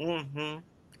 Mm-hmm.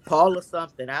 Paul or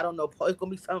something. I don't know. It's gonna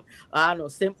be some. I don't know.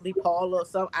 Simply Paul or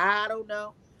something. I don't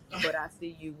know. But I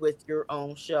see you with your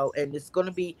own show, and it's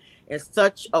gonna be in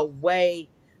such a way.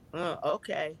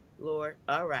 Okay, Lord.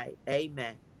 All right.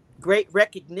 Amen. Great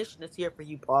recognition is here for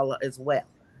you, Paula, as well.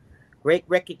 Great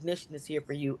recognition is here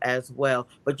for you as well.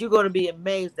 But you're going to be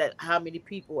amazed at how many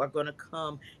people are going to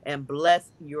come and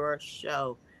bless your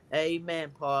show.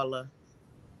 Amen, Paula.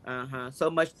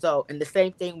 So much so. And the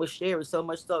same thing with Sherry. So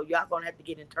much so. Y'all gonna have to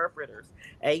get interpreters.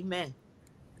 Amen.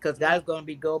 Because God's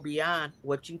gonna go beyond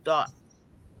what you thought.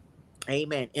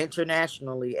 Amen.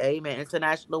 Internationally. Amen.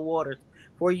 International waters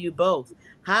for you both.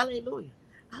 Hallelujah.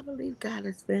 I believe God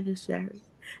is finished, Sherry.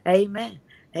 Amen.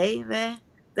 Amen.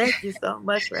 Thank you so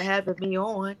much for having me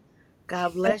on. God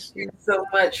Thank bless you you. so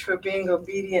much for being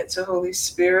obedient to Holy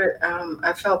Spirit.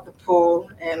 I felt the pull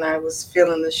and I was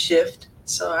feeling the shift.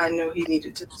 So I knew he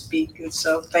needed to speak. And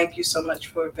so thank you so much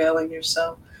for availing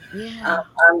yourself. Um, Yeah.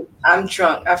 I'm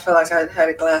drunk. I feel like I had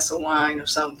a glass of wine or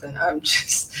something. I'm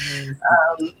just Amen.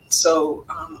 so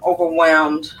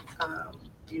overwhelmed.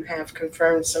 You have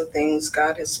confirmed some things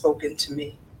God has spoken to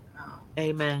me. Um,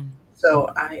 Amen. so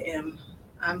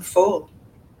I'm full,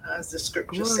 as the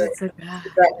scripture Glory says, to God.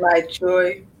 that my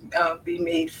joy be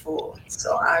made full.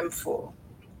 So I'm full.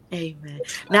 Amen.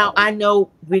 Now I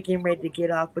know we're getting ready to get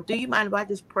off, but do you mind if I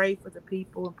just pray for the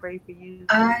people and pray for you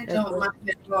I as don't well? mind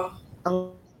at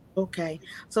all. Okay.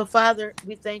 So, Father,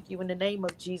 we thank you in the name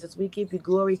of Jesus. We give you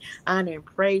glory, honor, and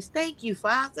praise. Thank you,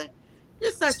 Father.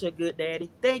 You're such a good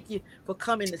daddy. Thank you for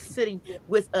coming and sitting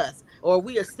with us, or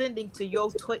we are sending to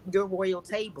your royal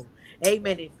table.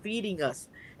 Amen. And feeding us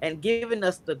and giving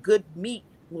us the good meat.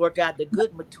 Lord God, the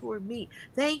good, mature meat.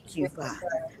 Thank you, Father.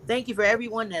 Thank you for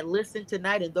everyone that listened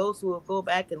tonight and those who will go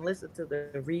back and listen to the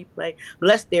replay.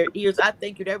 Bless their ears. I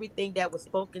thank you that everything that was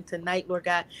spoken tonight, Lord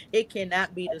God, it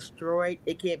cannot be destroyed.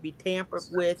 It can't be tampered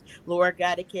with, Lord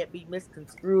God. It can't be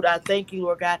misconstrued. I thank you,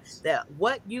 Lord God, that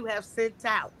what you have sent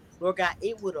out, Lord God,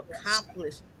 it would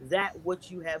accomplish that which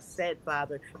you have said,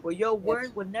 Father. For your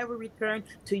word will never return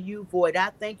to you void.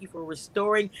 I thank you for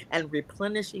restoring and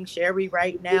replenishing Sherry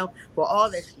right now for all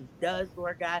that she does,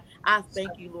 Lord God. I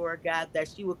thank you, Lord God, that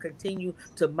she will continue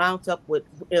to mount up with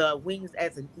wings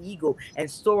as an eagle and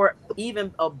soar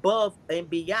even above and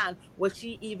beyond what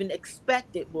she even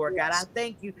expected, Lord God. I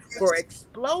thank you for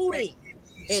exploding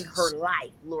in her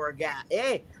life, Lord God.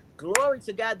 Hey, glory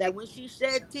to God that when she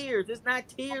shed tears, it's not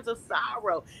tears of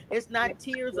sorrow, it's not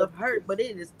tears of hurt, but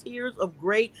it is tears of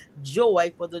great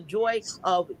joy. For the joy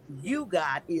of you,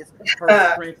 God, is her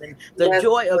strength, and the Yes,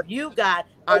 joy of Lord. you, God,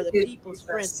 are Thank the you, people's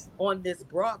strength Jesus. on this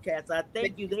broadcast. I Thank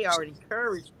thank you. you, They are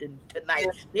encouraged tonight.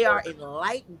 yes, They are Lord.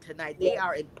 enlightened tonight. They Yes,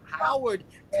 are empowered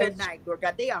yes, tonight, Lord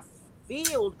God. They are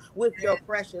filled with your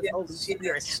precious Holy yes,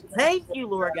 Spirit. yes, Thank you,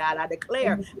 Lord God. I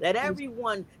declare yes. that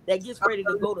everyone that gets ready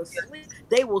to go to Hallelujah. sleep,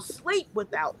 they will sleep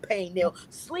without pain. They'll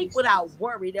sleep without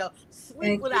worry. They'll sleep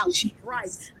Thank you, without strife.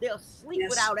 Jesus. They'll sleep Yes,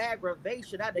 without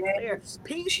aggravation. I declare yes,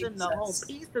 peace in the home, Jesus.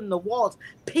 peace in the walls,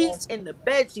 peace Yes, in the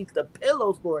bed sheets, the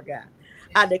pillows, Lord God.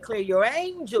 I declare your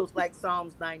angels, like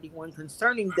Psalms 91,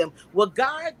 concerning them, will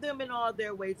guard them in all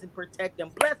their ways and protect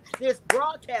them. Bless this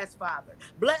broadcast, Father.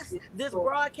 Bless yes, this Lord.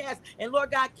 broadcast. And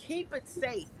Lord God, keep it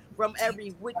safe from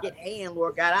every wicked hand,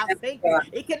 Lord God. I Yes, thank you. God.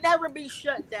 It can never be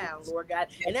shut down, Lord God.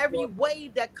 And Yes, every Lord.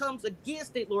 wave that comes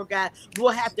against it, Lord God, will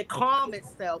have to calm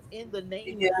itself in the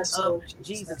name Yes, of Lord Jesus.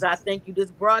 Jesus. I thank you.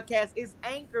 This broadcast is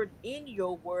anchored in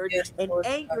your word Yes, and Lord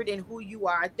God. anchored in who you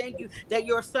are. I thank you that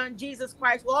your son, Jesus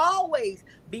Christ, will always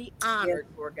be Yes, honored,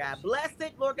 Lord God. Bless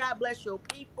it, Lord God. Bless your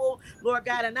people, Lord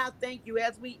God. And I thank you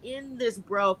as we end this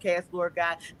broadcast, Lord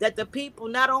God, that the people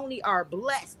not only are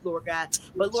blessed, Lord God,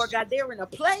 but Lord God, they're in a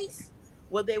place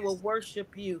where they will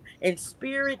worship you in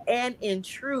spirit and in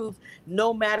truth,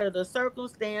 no matter the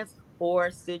circumstance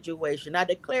or situation. I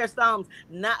declare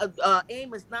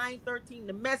Amos 9:13,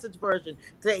 the message version,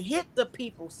 to hit the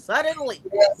people suddenly,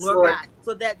 yes, Lord Lord. God,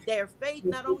 so that their faith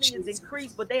Thank not you, only is Jesus.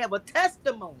 increased, but they have a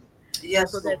testimony, so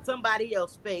Yes, Lord. that somebody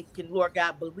else faith can, Lord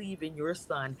God, believe in your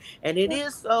son. And it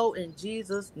is so in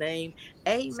Jesus' name.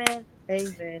 Amen.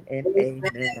 Amen and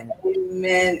Amen, amen.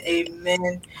 amen,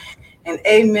 amen, and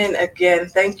amen again.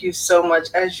 Thank you so much.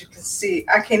 As you can see,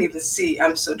 I can't even see.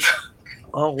 I'm so drunk.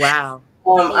 Oh wow.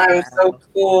 Oh I am so wow.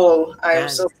 full. I am God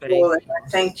so is full. And faithful. I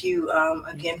thank you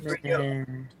again for your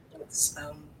Amen. words.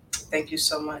 Thank you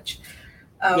so much.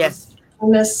 Um, Yes.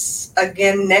 join us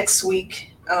again next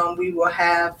week. We will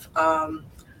have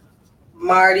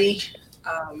Marty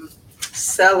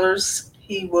Sellers.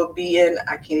 He will be in.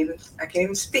 I can't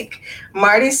even speak.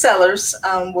 Marty Sellers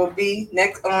will be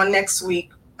next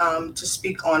week to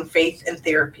speak on faith and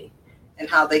therapy and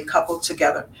how they couple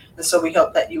together. And so we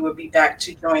hope that you will be back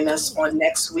to join us on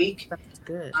next week. That's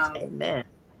good. Um, Amen.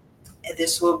 and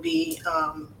this will be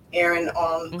airing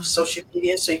on Mhm. social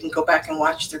media, so you can go back and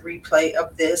watch the replay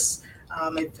of this.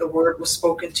 If the word was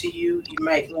spoken to you, you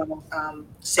might want to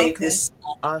save Okay. this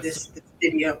Awesome. this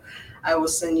video. I will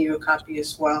send you a copy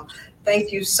as well.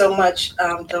 Thank you so much.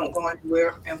 Don't go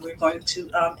anywhere, and we're going to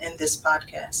end this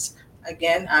podcast.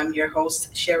 Again, I'm your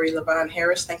host, Sherry Levon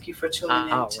Harris. Thank you for tuning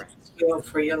in All to right. Build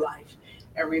for Your Life.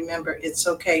 And remember, it's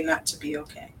okay not to be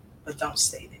okay, but don't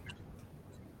stay there.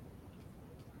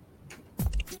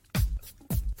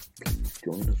 Please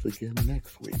join us again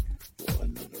next week for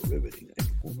another riveting and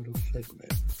informative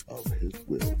segment of His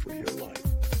Will for Your Life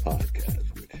podcast.